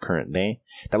then the current day.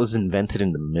 That was invented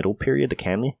in the middle period, the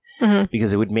candy,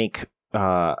 because it would make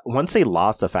once they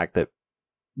lost the fact that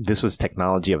this was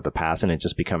technology of the past and it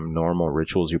just become normal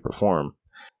rituals you perform,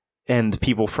 and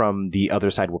people from the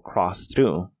other side would cross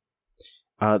through.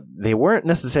 They weren't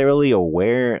necessarily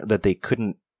aware that they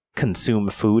couldn't consume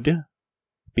food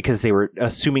because they were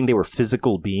assuming they were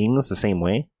physical beings the same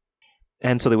way,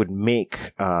 and so they would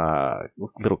make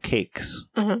little cakes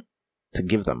to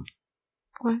give them.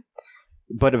 What?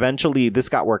 But eventually this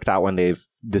got worked out when they've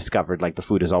discovered like the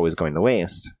food is always going to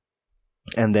waste,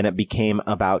 and then it became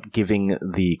about giving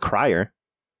the crier,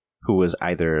 who was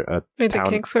either a Wait, the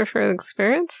cakes were for the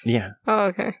experience? Yeah. Oh,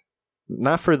 okay.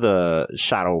 Not for the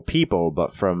shadow people,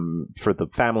 but for the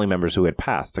family members who had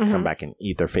passed to come back and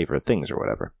eat their favorite things or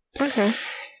whatever. Okay.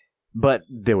 But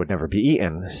they would never be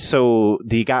eaten. So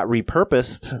they got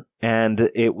repurposed, and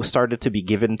it started to be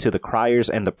given to the criers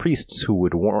and the priests who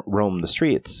would roam the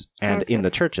streets and in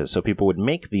the churches. So people would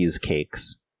make these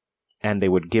cakes, and they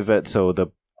would give it, so the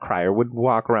crier would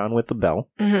walk around with the bell,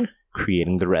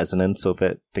 creating the resonance so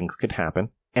that things could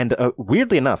happen. And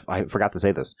weirdly enough, I forgot to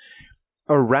say this,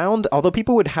 although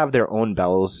people would have their own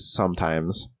bells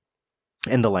sometimes,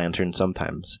 and the lantern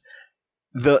sometimes,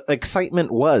 the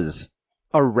excitement was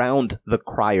around the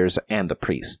criers and the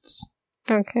priests.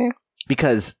 Okay.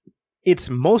 Because it's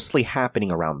mostly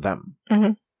happening around them.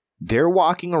 They're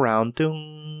walking around,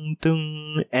 dung,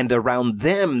 dung, and around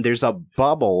them there's a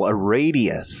bubble, a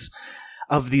radius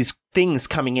of these things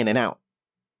coming in and out.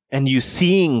 And you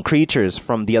seeing creatures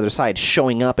from the other side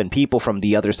showing up and people from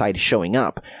the other side showing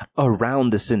up around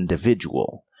this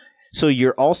individual. So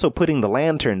you're also putting the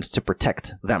lanterns to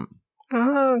protect them.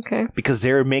 Oh, okay. Because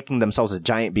they're making themselves a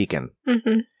giant beacon.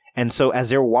 And so as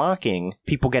they're walking,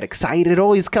 people get excited.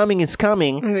 Oh, he's coming, he's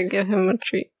coming. And they give him a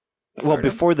treat. Well,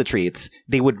 before the treats,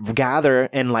 they would gather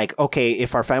and like, okay,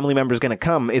 if our family member's going to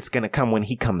come, it's going to come when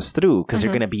he comes through because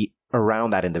they're going to be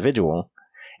around that individual.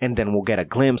 And then we'll get a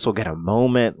glimpse, we'll get a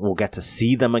moment, we'll get to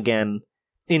see them again.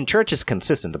 In church, it's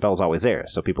consistent. The bell's always there.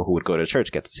 So people who would go to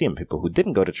church get to see them. People who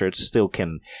didn't go to church still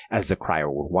can, as the crier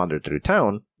would wander through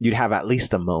town, you'd have at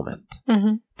least a moment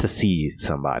to see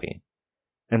somebody.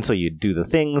 And so you'd do the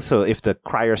things. So if the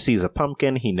crier sees a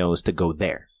pumpkin, he knows to go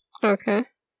there. Okay.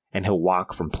 And he'll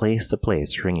walk from place to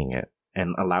place, ringing it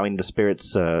and allowing the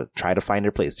spirits try to find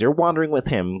their place. They're wandering with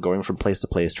him, going from place to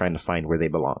place, trying to find where they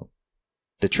belong.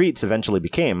 The treats eventually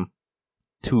became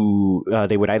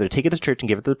they would either take it to church and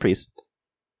give it to the priest,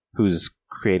 who's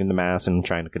creating the mass and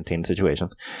trying to contain the situation,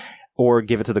 or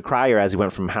give it to the crier as he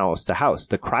went from house to house.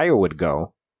 The crier would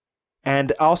go,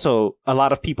 and also a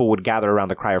lot of people would gather around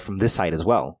the crier from this side as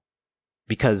well,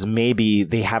 because maybe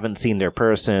they haven't seen their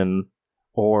person,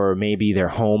 or maybe they're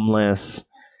homeless,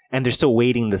 and they're still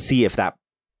waiting to see if that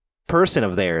person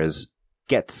of theirs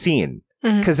gets seen.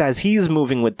 Because as he's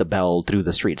moving with the bell through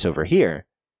the streets over here,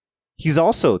 he's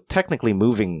also technically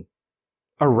moving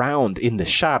around in the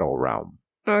shadow realm.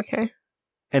 Okay.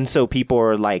 And so people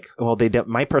are like, well,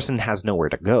 my person has nowhere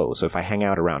to go. So if I hang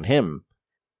out around him,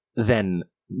 then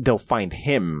they'll find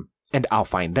him and I'll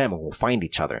find them and we'll find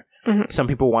each other. Mm-hmm. Some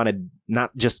people wanted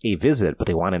not just a visit, but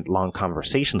they wanted long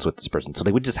conversations with this person. So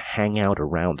they would just hang out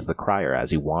around the crier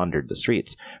as he wandered the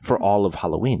streets for all of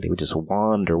Halloween. They would just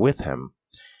wander with him,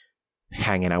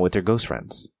 hanging out with their ghost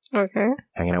friends. Okay.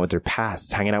 Hanging out with their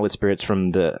pasts, hanging out with spirits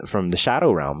from the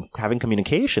shadow realm, having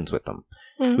communications with them.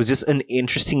 It was just an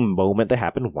interesting moment that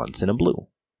happened once in a blue.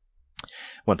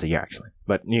 Once a year, actually.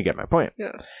 But you get my point.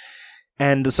 Yeah.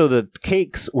 And so the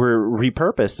cakes were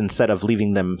repurposed. Instead of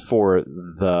leaving them for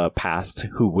the past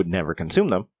who would never consume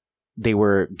them, they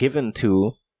were given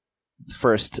to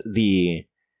first the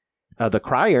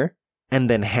crier and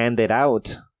then handed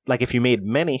out. Like if you made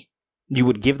many, you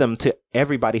would give them to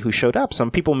everybody who showed up.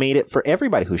 Some people made it for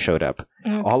everybody who showed up.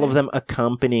 Okay. All of them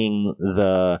accompanying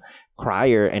the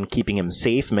crier and keeping him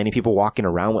safe. Many people walking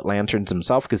around with lanterns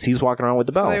himself because he's walking around with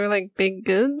the bell. So they were like baked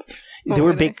goods? They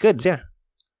were baked goods, yeah.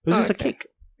 It was just okay. a cake.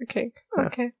 A cake. Yeah.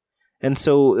 Okay. And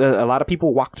so a lot of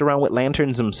people walked around with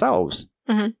lanterns themselves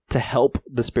to help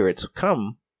the spirits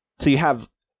come. So you have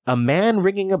a man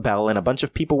ringing a bell and a bunch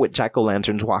of people with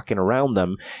jack-o'-lanterns walking around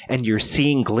them, and you're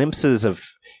seeing glimpses of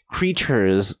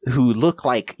creatures who look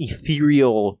like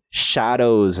ethereal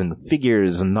shadows and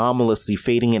figures anomalously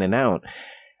fading in and out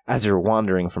as they're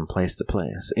wandering from place to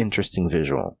place. Interesting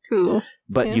visual. Cool.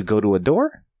 But you go to a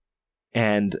door,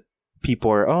 and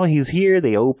people are, oh, he's here.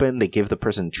 They open, they give the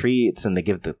person treats, and they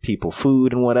give the people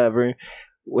food and whatever.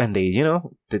 When they,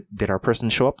 did our person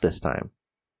show up this time?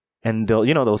 And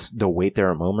they'll wait there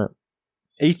a moment.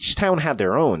 Each town had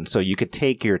their own, so you could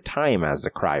take your time as the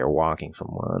crier walking from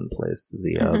one place to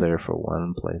the other, from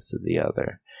one place to the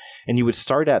other. And you would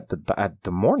start at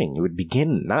the morning. You would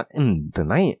begin not in the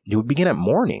night. You would begin at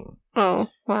morning. Oh,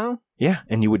 wow. Yeah,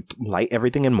 and you would light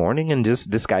everything in morning, and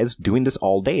just this guy's doing this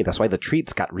all day. That's why the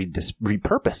treats got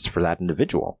repurposed for that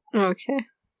individual. Okay.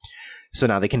 So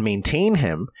now they can maintain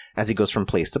him as he goes from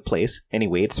place to place, and he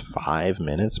waits 5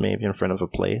 minutes maybe in front of a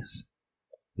place.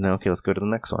 Now, okay, let's go to the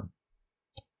next one.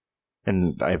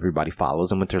 And everybody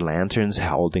follows him with their lanterns,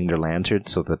 holding their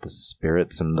lanterns, so that the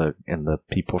spirits and the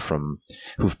people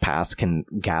who've passed can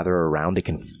gather around. They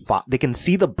can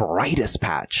see the brightest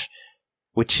patch,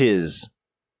 which is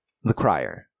the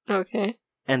crier. Okay.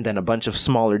 And then a bunch of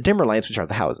smaller, dimmer lights, which are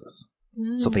the houses.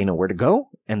 So they know where to go,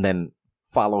 and then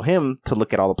follow him to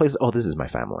look at all the places. Oh, this is my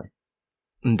family.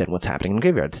 And then what's happening in the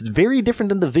graveyard. It's very different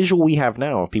than the visual we have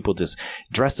now of people just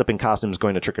dressed up in costumes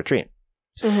going to trick-or-treat.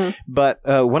 Mm-hmm. But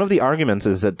one of the arguments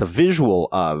is that the visual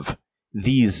of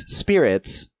these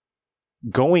spirits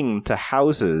going to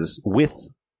houses with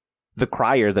the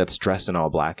crier that's dressed in all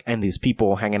black and these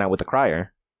people hanging out with the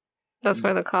crier. That's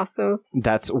where the costumes.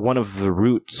 That's one of the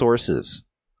root sources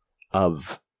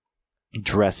of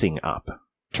dressing up.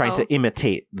 Trying to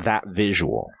imitate that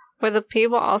visual. Were the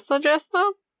people also dressed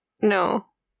up? No.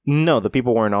 No, the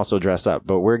people weren't also dressed up,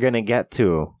 but we're going to get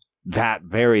to that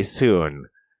very soon.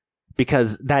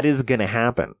 Because that is going to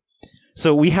happen.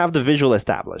 So we have the visual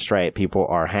established, right? People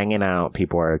are hanging out.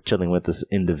 People are chilling with this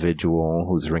individual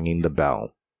who's ringing the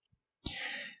bell.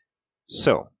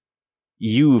 So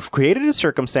you've created a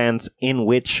circumstance in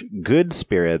which good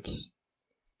spirits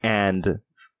and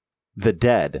the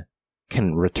dead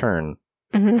can return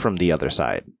from the other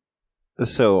side.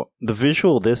 So the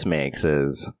visual this makes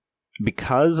is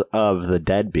because of the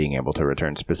dead being able to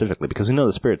return specifically, because we know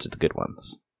the spirits are the good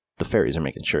ones. The fairies are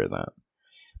making sure of that.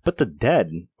 But the dead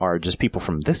are just people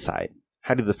from this side.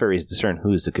 How do the fairies discern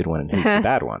who's the good one and who's the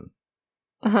bad one?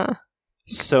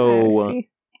 So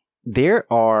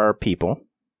there are people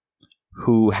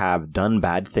who have done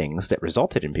bad things that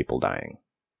resulted in people dying.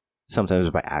 Sometimes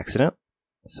by accident,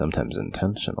 sometimes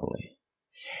intentionally.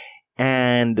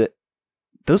 And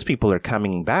those people are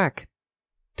coming back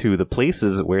to the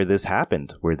places where this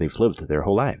happened, where they've lived their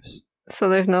whole lives. So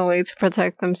there's no way to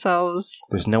protect themselves.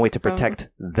 There's no way to protect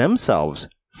themselves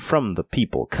from the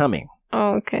people coming.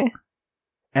 Oh, okay.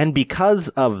 And because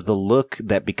of the look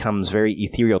that becomes very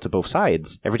ethereal to both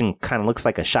sides, everything kind of looks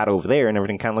like a shadow over there and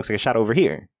everything kind of looks like a shadow over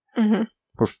here.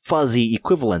 We're fuzzy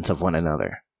equivalents of one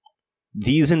another.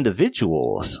 These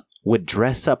individuals would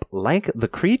dress up like the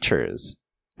creatures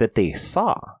that they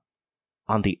saw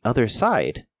on the other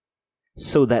side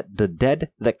so that the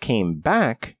dead that came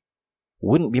back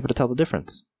wouldn't be able to tell the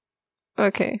difference.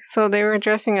 Okay, so they were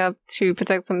dressing up to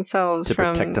protect themselves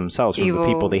from the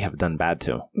people they have done bad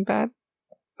to. Bad?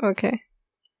 Okay.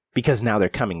 Because now they're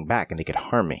coming back and they could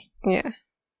harm me. Yeah.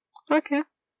 Okay.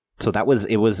 So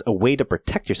it was a way to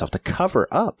protect yourself, to cover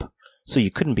up so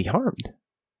you couldn't be harmed.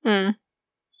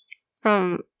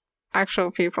 From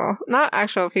actual people. Not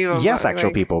actual people. Yes,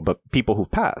 actual people, but people who've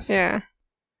passed. Yeah.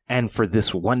 and for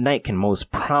this one night can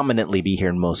most prominently be here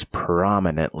and most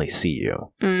prominently see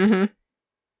you.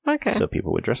 Mm-hmm. Okay. So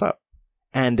people would dress up.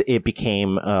 And it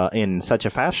became in such a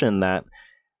fashion that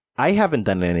I haven't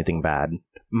done anything bad.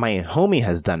 My homie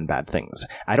has done bad things.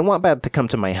 I don't want bad to come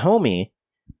to my homie,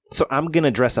 so I'm going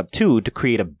to dress up too to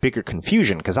create a bigger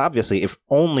confusion. Because obviously, if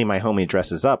only my homie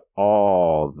dresses up,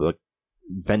 all the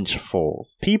vengeful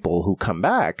people who come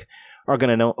back are going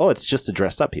to know, oh, it's just the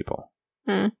dressed up people.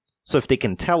 Mm. So if they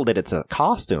can tell that it's a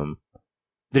costume,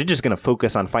 they're just going to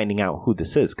focus on finding out who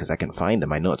this is, because I can find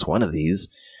him. I know it's one of these.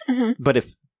 Mm-hmm. But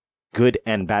if good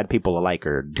and bad people alike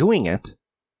are doing it,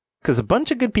 because a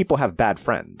bunch of good people have bad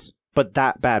friends, but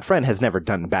that bad friend has never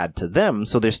done bad to them,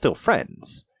 so they're still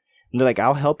friends. And they're like,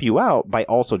 I'll help you out by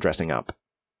also dressing up.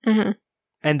 Mm-hmm.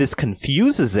 And this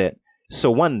confuses it. So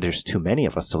one, there's too many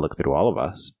of us to look through all of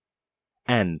us.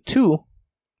 And two,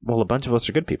 well, a bunch of us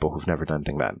are good people who've never done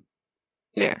anything bad.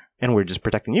 Yeah. And we're just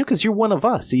protecting you because you're one of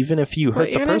us, even if you hurt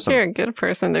the person. Even if you're a good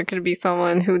person, there could be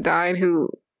someone who died who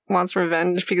wants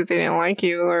revenge because they didn't like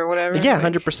you or whatever. Yeah,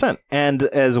 100%. And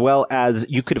as well as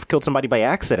you could have killed somebody by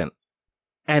accident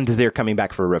and they're coming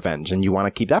back for revenge and you want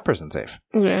to keep that person safe.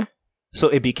 Yeah. So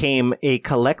it became a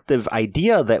collective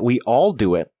idea that we all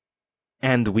do it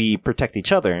and we protect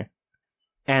each other.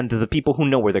 And the people who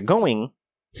know where they're going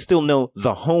still know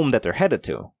the home that they're headed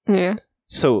to. Yeah.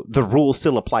 So the rules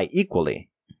still apply equally.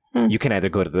 You can either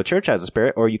go to the church as a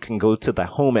spirit, or you can go to the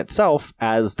home itself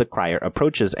as the crier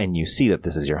approaches and you see that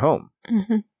this is your home.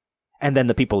 Mm-hmm. And then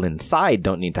the people inside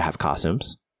don't need to have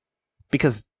costumes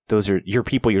because those are your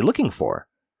people you're looking for.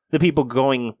 The people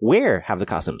going where have the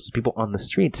costumes? The people on the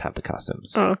streets have the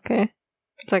costumes. Oh, okay.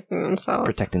 Protecting themselves.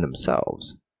 Protecting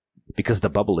themselves. Because the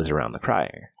bubble is around the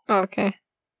crier. Okay.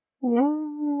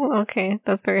 Okay.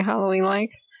 That's very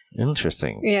Halloween-like.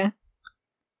 Interesting. Yeah.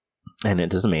 And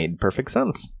it just made perfect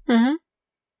sense. Mm-hmm.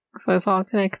 So it's all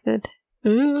connected.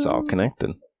 Ooh. It's all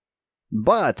connected.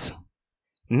 But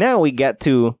now we get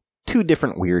to two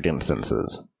different weird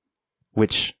instances,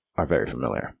 which are very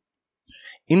familiar.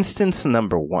 Instance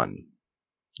number 1.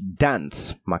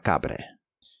 Dance macabre.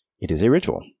 It is a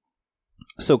ritual.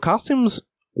 So costumes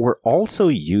were also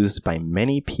used by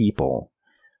many people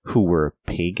who were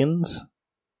pagans,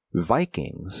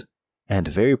 Vikings, and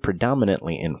very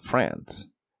predominantly in France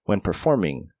when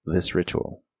performing this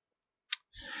ritual.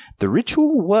 The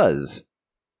ritual was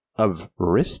of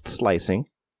wrist slicing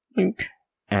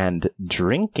and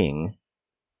drinking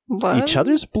Blood? each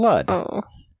other's blood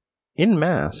in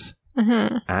mass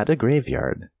Mm-hmm. at a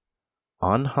graveyard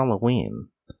on Halloween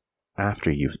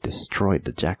after you've destroyed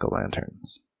the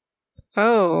jack-o'-lanterns.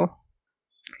 Oh.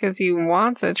 Because you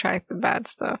want to attract the bad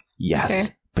stuff. Yes,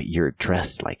 Okay. but you're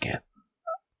dressed like it.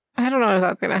 I don't know if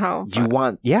that's going to help. You but-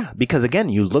 want, yeah, because again,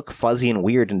 you look fuzzy and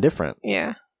weird and different.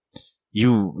 Yeah.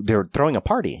 They're throwing a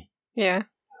party Yeah.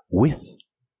 with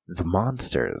the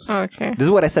monsters. Okay. This is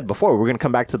what I said before. We're going to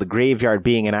come back to the graveyard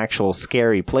being an actual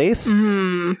scary place.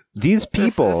 Mm, These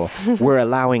people is- were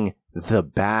allowing the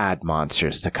bad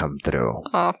monsters to come through.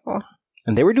 awful.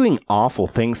 And they were doing awful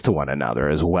things to one another,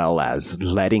 as well as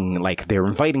they're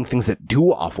inviting things that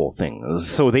do awful things.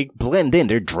 So they blend in.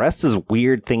 They're dressed as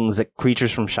weird things that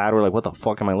creatures from Shadow are like, what the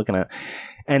fuck am I looking at?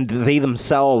 And they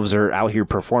themselves are out here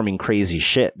performing crazy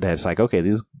shit that's like, okay,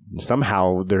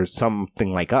 somehow there's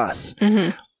something like us.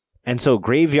 Mm-hmm. And so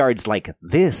graveyards like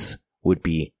this would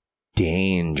be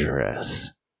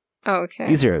dangerous. Okay.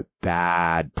 These are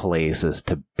bad places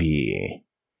to be.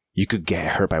 You could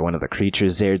get hurt by one of the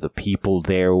creatures there. The people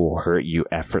there will hurt you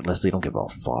effortlessly. Don't give a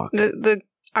fuck.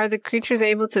 Are the creatures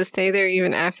able to stay there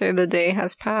even after the day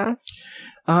has passed?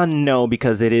 No,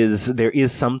 because there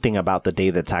is something about the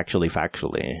day that's actually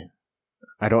factually.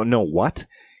 I don't know what.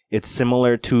 It's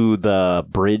similar to the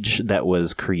bridge that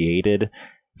was created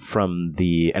from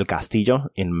the El Castillo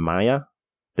in Maya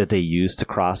that they used to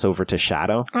cross over to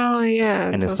Shadow. Oh, yeah.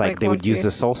 And it's like they would use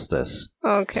the solstice.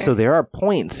 Okay. So there are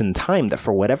points in time that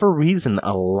for whatever reason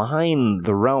align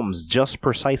the realms just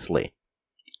precisely.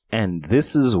 And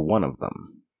this is one of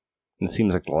them. It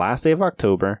seems like the last day of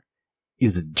October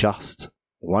is just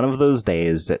one of those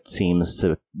days that seems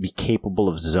to be capable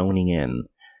of zoning in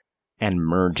and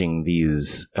merging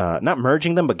these, not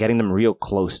merging them, but getting them real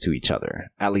close to each other.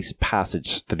 At least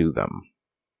passage through them.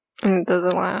 And it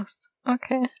doesn't last.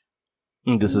 Okay.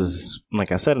 And this is,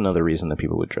 like I said, another reason that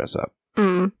people would dress up.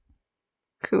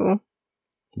 Cool.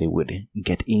 They would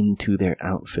get into their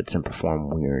outfits and perform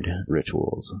weird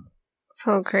rituals.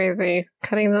 So crazy.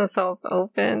 Cutting themselves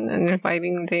open and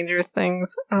inviting dangerous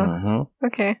things.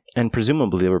 Okay. And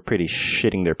presumably they were pretty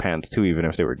shitting their pants too, even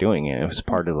if they were doing it. It was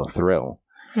part of the thrill,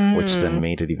 which then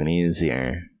made it even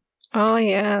easier. Oh,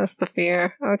 yeah, that's the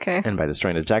fear. Okay. And by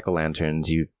destroying the jack-o'-lanterns,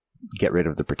 you get rid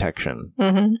of the protection.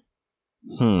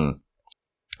 Mm-hmm.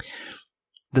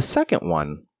 The second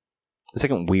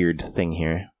weird thing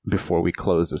here, before we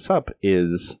close this up,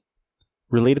 is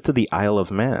related to the Isle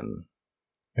of Man.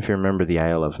 If you remember, the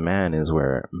Isle of Man is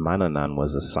where Mananan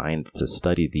was assigned to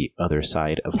study the other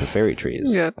side of the fairy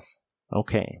trees. Yes.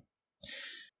 Okay.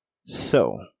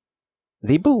 So,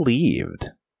 they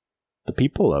believed, the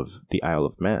people of the Isle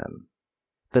of Man,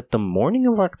 that the morning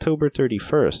of October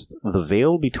 31st, the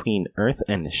veil between earth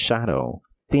and shadow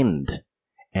thinned,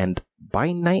 and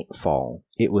by nightfall,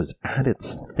 it was at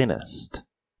its thinnest.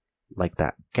 Like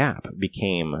that gap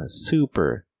became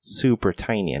super, super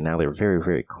tiny, and now they're very,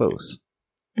 very close.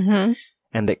 Mm-hmm.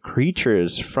 And that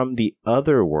creatures from the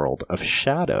other world of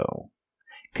shadow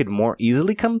could more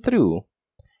easily come through,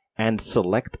 and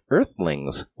select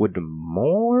earthlings would be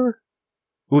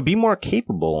more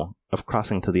capable of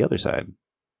crossing to the other side.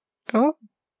 Oh.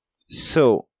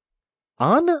 So,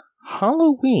 on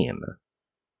Halloween,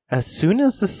 as soon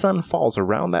as the sun falls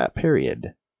around that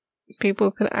period,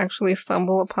 people could actually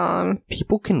stumble upon.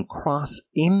 People can cross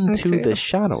into the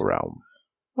shadow realm.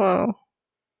 Well,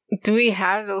 do we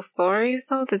have those stories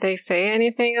though? Did they say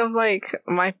anything of like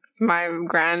my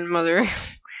grandmother?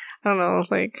 I don't know,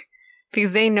 like,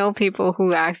 because they know people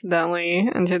who accidentally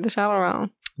entered the shadow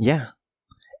realm. Yeah.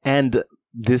 And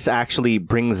this actually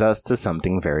brings us to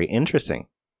something very interesting.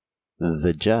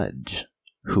 The judge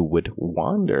who would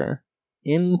wander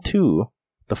into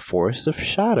the Forest of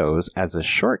Shadows as a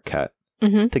shortcut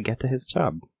to get to his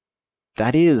job.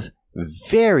 That is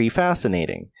very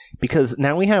fascinating, because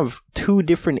now we have two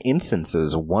different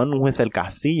instances, one with El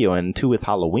Castillo and two with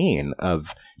Halloween,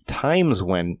 of times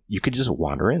when you could just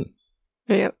wander in.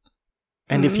 Yep.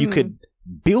 And if you could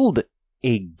build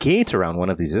a gate around one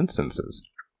of these instances,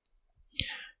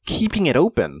 keeping it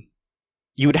open,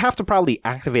 you would have to probably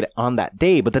activate it on that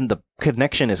day, but then the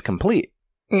connection is complete.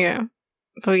 Yeah.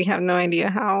 But we have no idea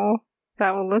how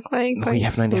that would look like. We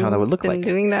have no idea how that would look like.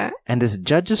 Doing that. And this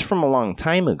judge is from a long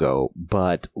time ago,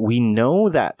 but we know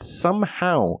that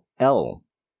somehow El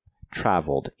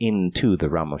traveled into the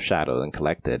realm of shadow and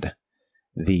collected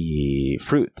the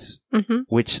fruits,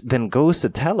 which then goes to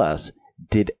tell us,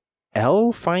 did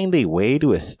El find a way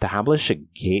to establish a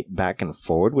gate back and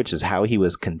forward, which is how he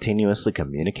was continuously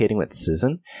communicating with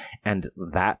Sizzin, and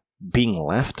that being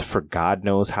left for God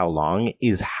knows how long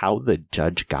is how the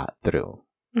judge got through.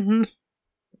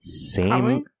 Same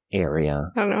Probably.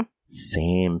 area. I don't know.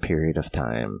 Same period of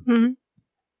time.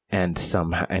 And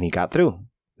he got through.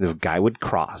 The guy would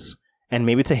cross. And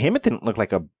maybe to him it didn't look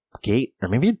like a gate, or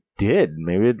maybe it did.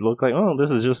 Maybe it looked like, oh,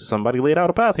 this is just somebody laid out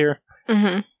a path here.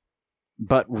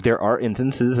 But there are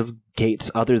instances of gates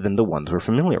other than the ones we're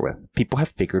familiar with. People have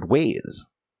figured ways.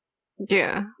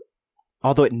 Yeah.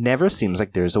 Although it never seems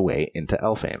like there's a way into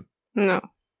Elfame. No.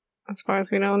 As far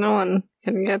as we know, no one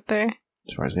can get there.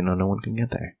 As far as we know, no one can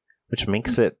get there. Which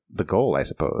makes it the goal, I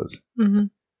suppose.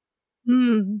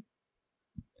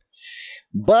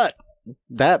 But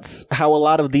that's how a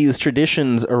lot of these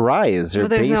traditions arise. They're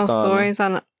there's based no on stories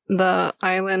on the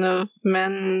Island of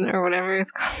Men, or whatever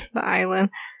it's called. The island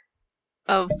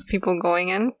of people going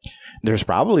in. There's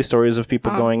probably stories of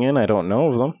people going in. I don't know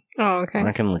of them. Oh, okay.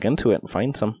 I can look into it and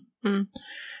find some.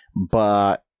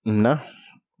 But no,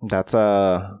 that's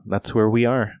where we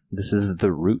are. This is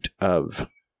the root of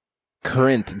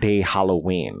current day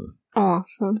Halloween.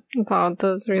 Awesome. That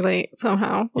does relate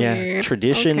somehow. Yeah, Weird.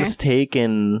 traditions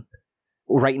taken.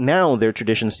 Right now, they're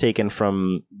traditions taken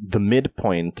from the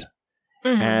midpoint.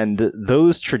 And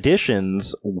those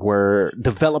traditions were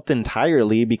developed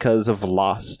entirely because of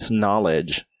lost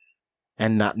knowledge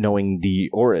and not knowing the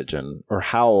origin or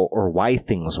how or why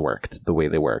things worked the way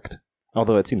they worked.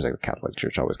 Although it seems like the Catholic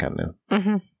Church always kind of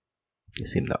knew. They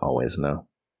seem to always know.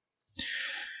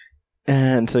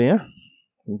 And so, yeah,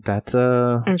 that's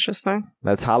interesting.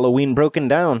 That's Halloween broken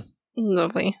down.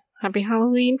 Lovely. Happy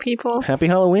Halloween, people. Happy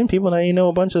Halloween, people. Now you know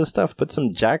a bunch of stuff. Put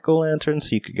some jack-o'-lanterns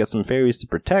so you could get some fairies to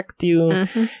protect you.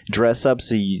 Dress up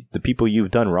so the people you've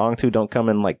done wrong to don't come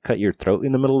and like cut your throat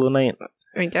in the middle of the night.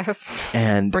 I guess.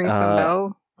 And bring some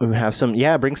bells.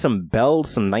 Bring some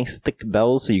bells, some nice thick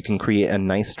bells so you can create a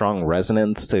nice strong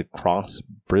resonance to cross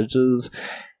bridges.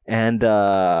 And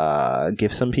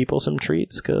give some people some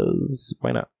treats, because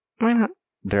why not? Why not?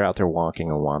 They're out there walking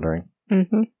and wandering.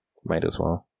 Might as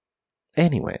well.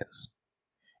 Anyways,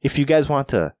 if you guys want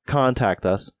to contact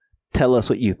us, tell us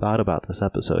what you thought about this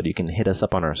episode, you can hit us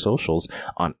up on our socials,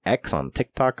 on X, on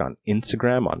TikTok, on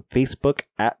Instagram, on Facebook,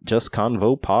 at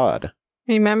JustConvoPod.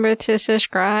 Remember to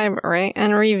subscribe, rate,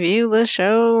 and review the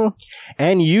show.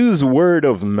 And use word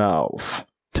of mouth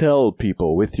to tell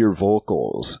people with your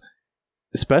vocals,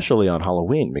 especially on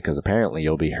Halloween, because apparently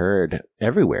you'll be heard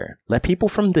everywhere. Let people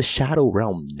from the Shadow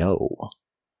Realm know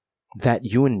that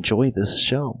you enjoy this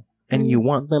show and you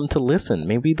want them to listen.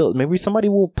 Maybe somebody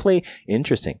will play.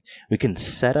 Interesting. We can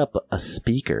set up a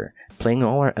speaker playing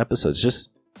all our episodes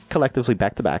just collectively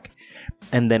back to back,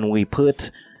 and then we put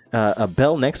a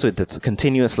bell next to it that's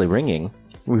continuously ringing.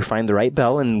 We find the right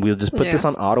bell and we'll just put this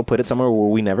on auto, put it somewhere where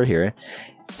we never hear it,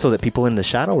 so that people in the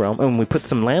Shadow Realm, and we put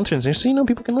some lanterns there so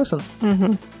people can listen.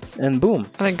 And boom.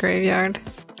 At a graveyard.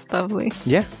 Lovely.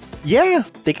 Yeah,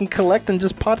 they can collect and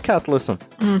just podcast listen.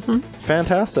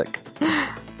 Fantastic.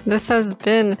 This has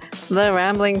been the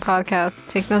Rambling Podcast.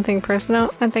 Take nothing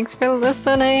personal, and thanks for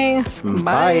listening.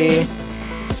 Bye.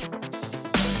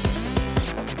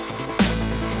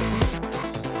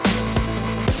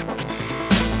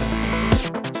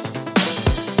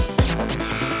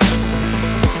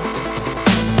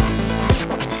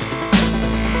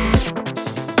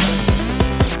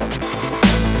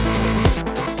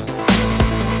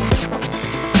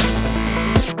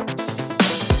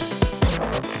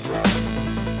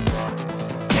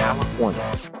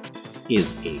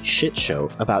 Is a shit show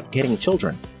about getting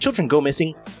children. Children go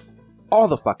missing all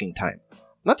the fucking time.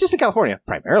 Not just in California,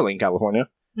 primarily in California,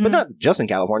 but not just in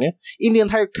California, in the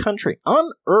entire country.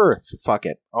 On Earth. Fuck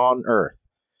it. On Earth.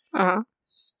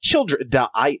 Children.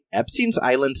 Epstein's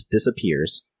Island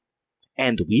disappears,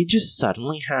 and we just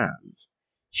suddenly have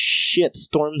shit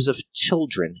storms of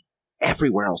children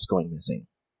everywhere else going missing.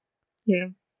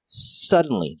 Yeah.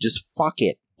 Suddenly. Just fuck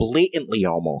it. Blatantly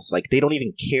almost. Like they don't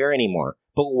even care anymore.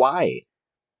 But why?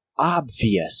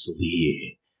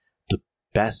 Obviously, the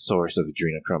best source of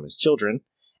adrenochrome is children,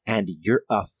 and you're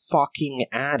a fucking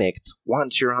addict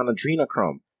once you're on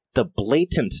adrenochrome. The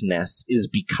blatantness is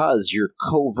because your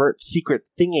covert secret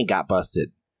thingy got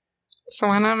busted. So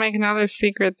why not make another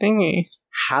secret thingy?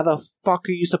 How the fuck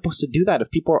are you supposed to do that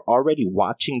if people are already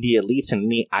watching the elites in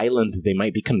any island they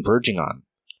might be converging on?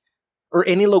 Or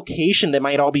any location they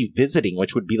might all be visiting,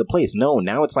 which would be the place. No,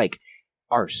 now it's like,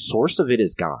 our source of it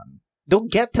is gone. They'll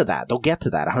get to that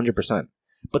 100%.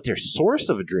 But their source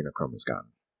of adrenochrome is gone.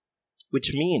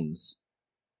 Which means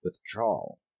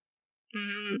withdrawal.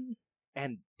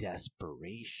 And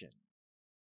desperation.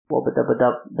 Good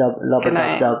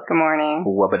night. Good morning.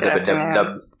 Good afternoon.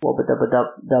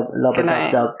 Good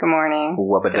night. Good morning.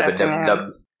 Good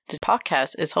afternoon. The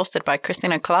podcast is hosted by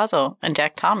Christina Colazo and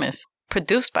Jack Thomas.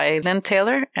 Produced by Lynn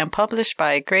Taylor and published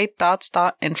by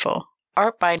greatthoughts.info.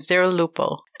 Art by Zero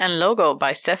Lupo, and logo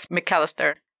by Seth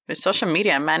McAllister, with social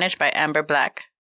media managed by Amber Black.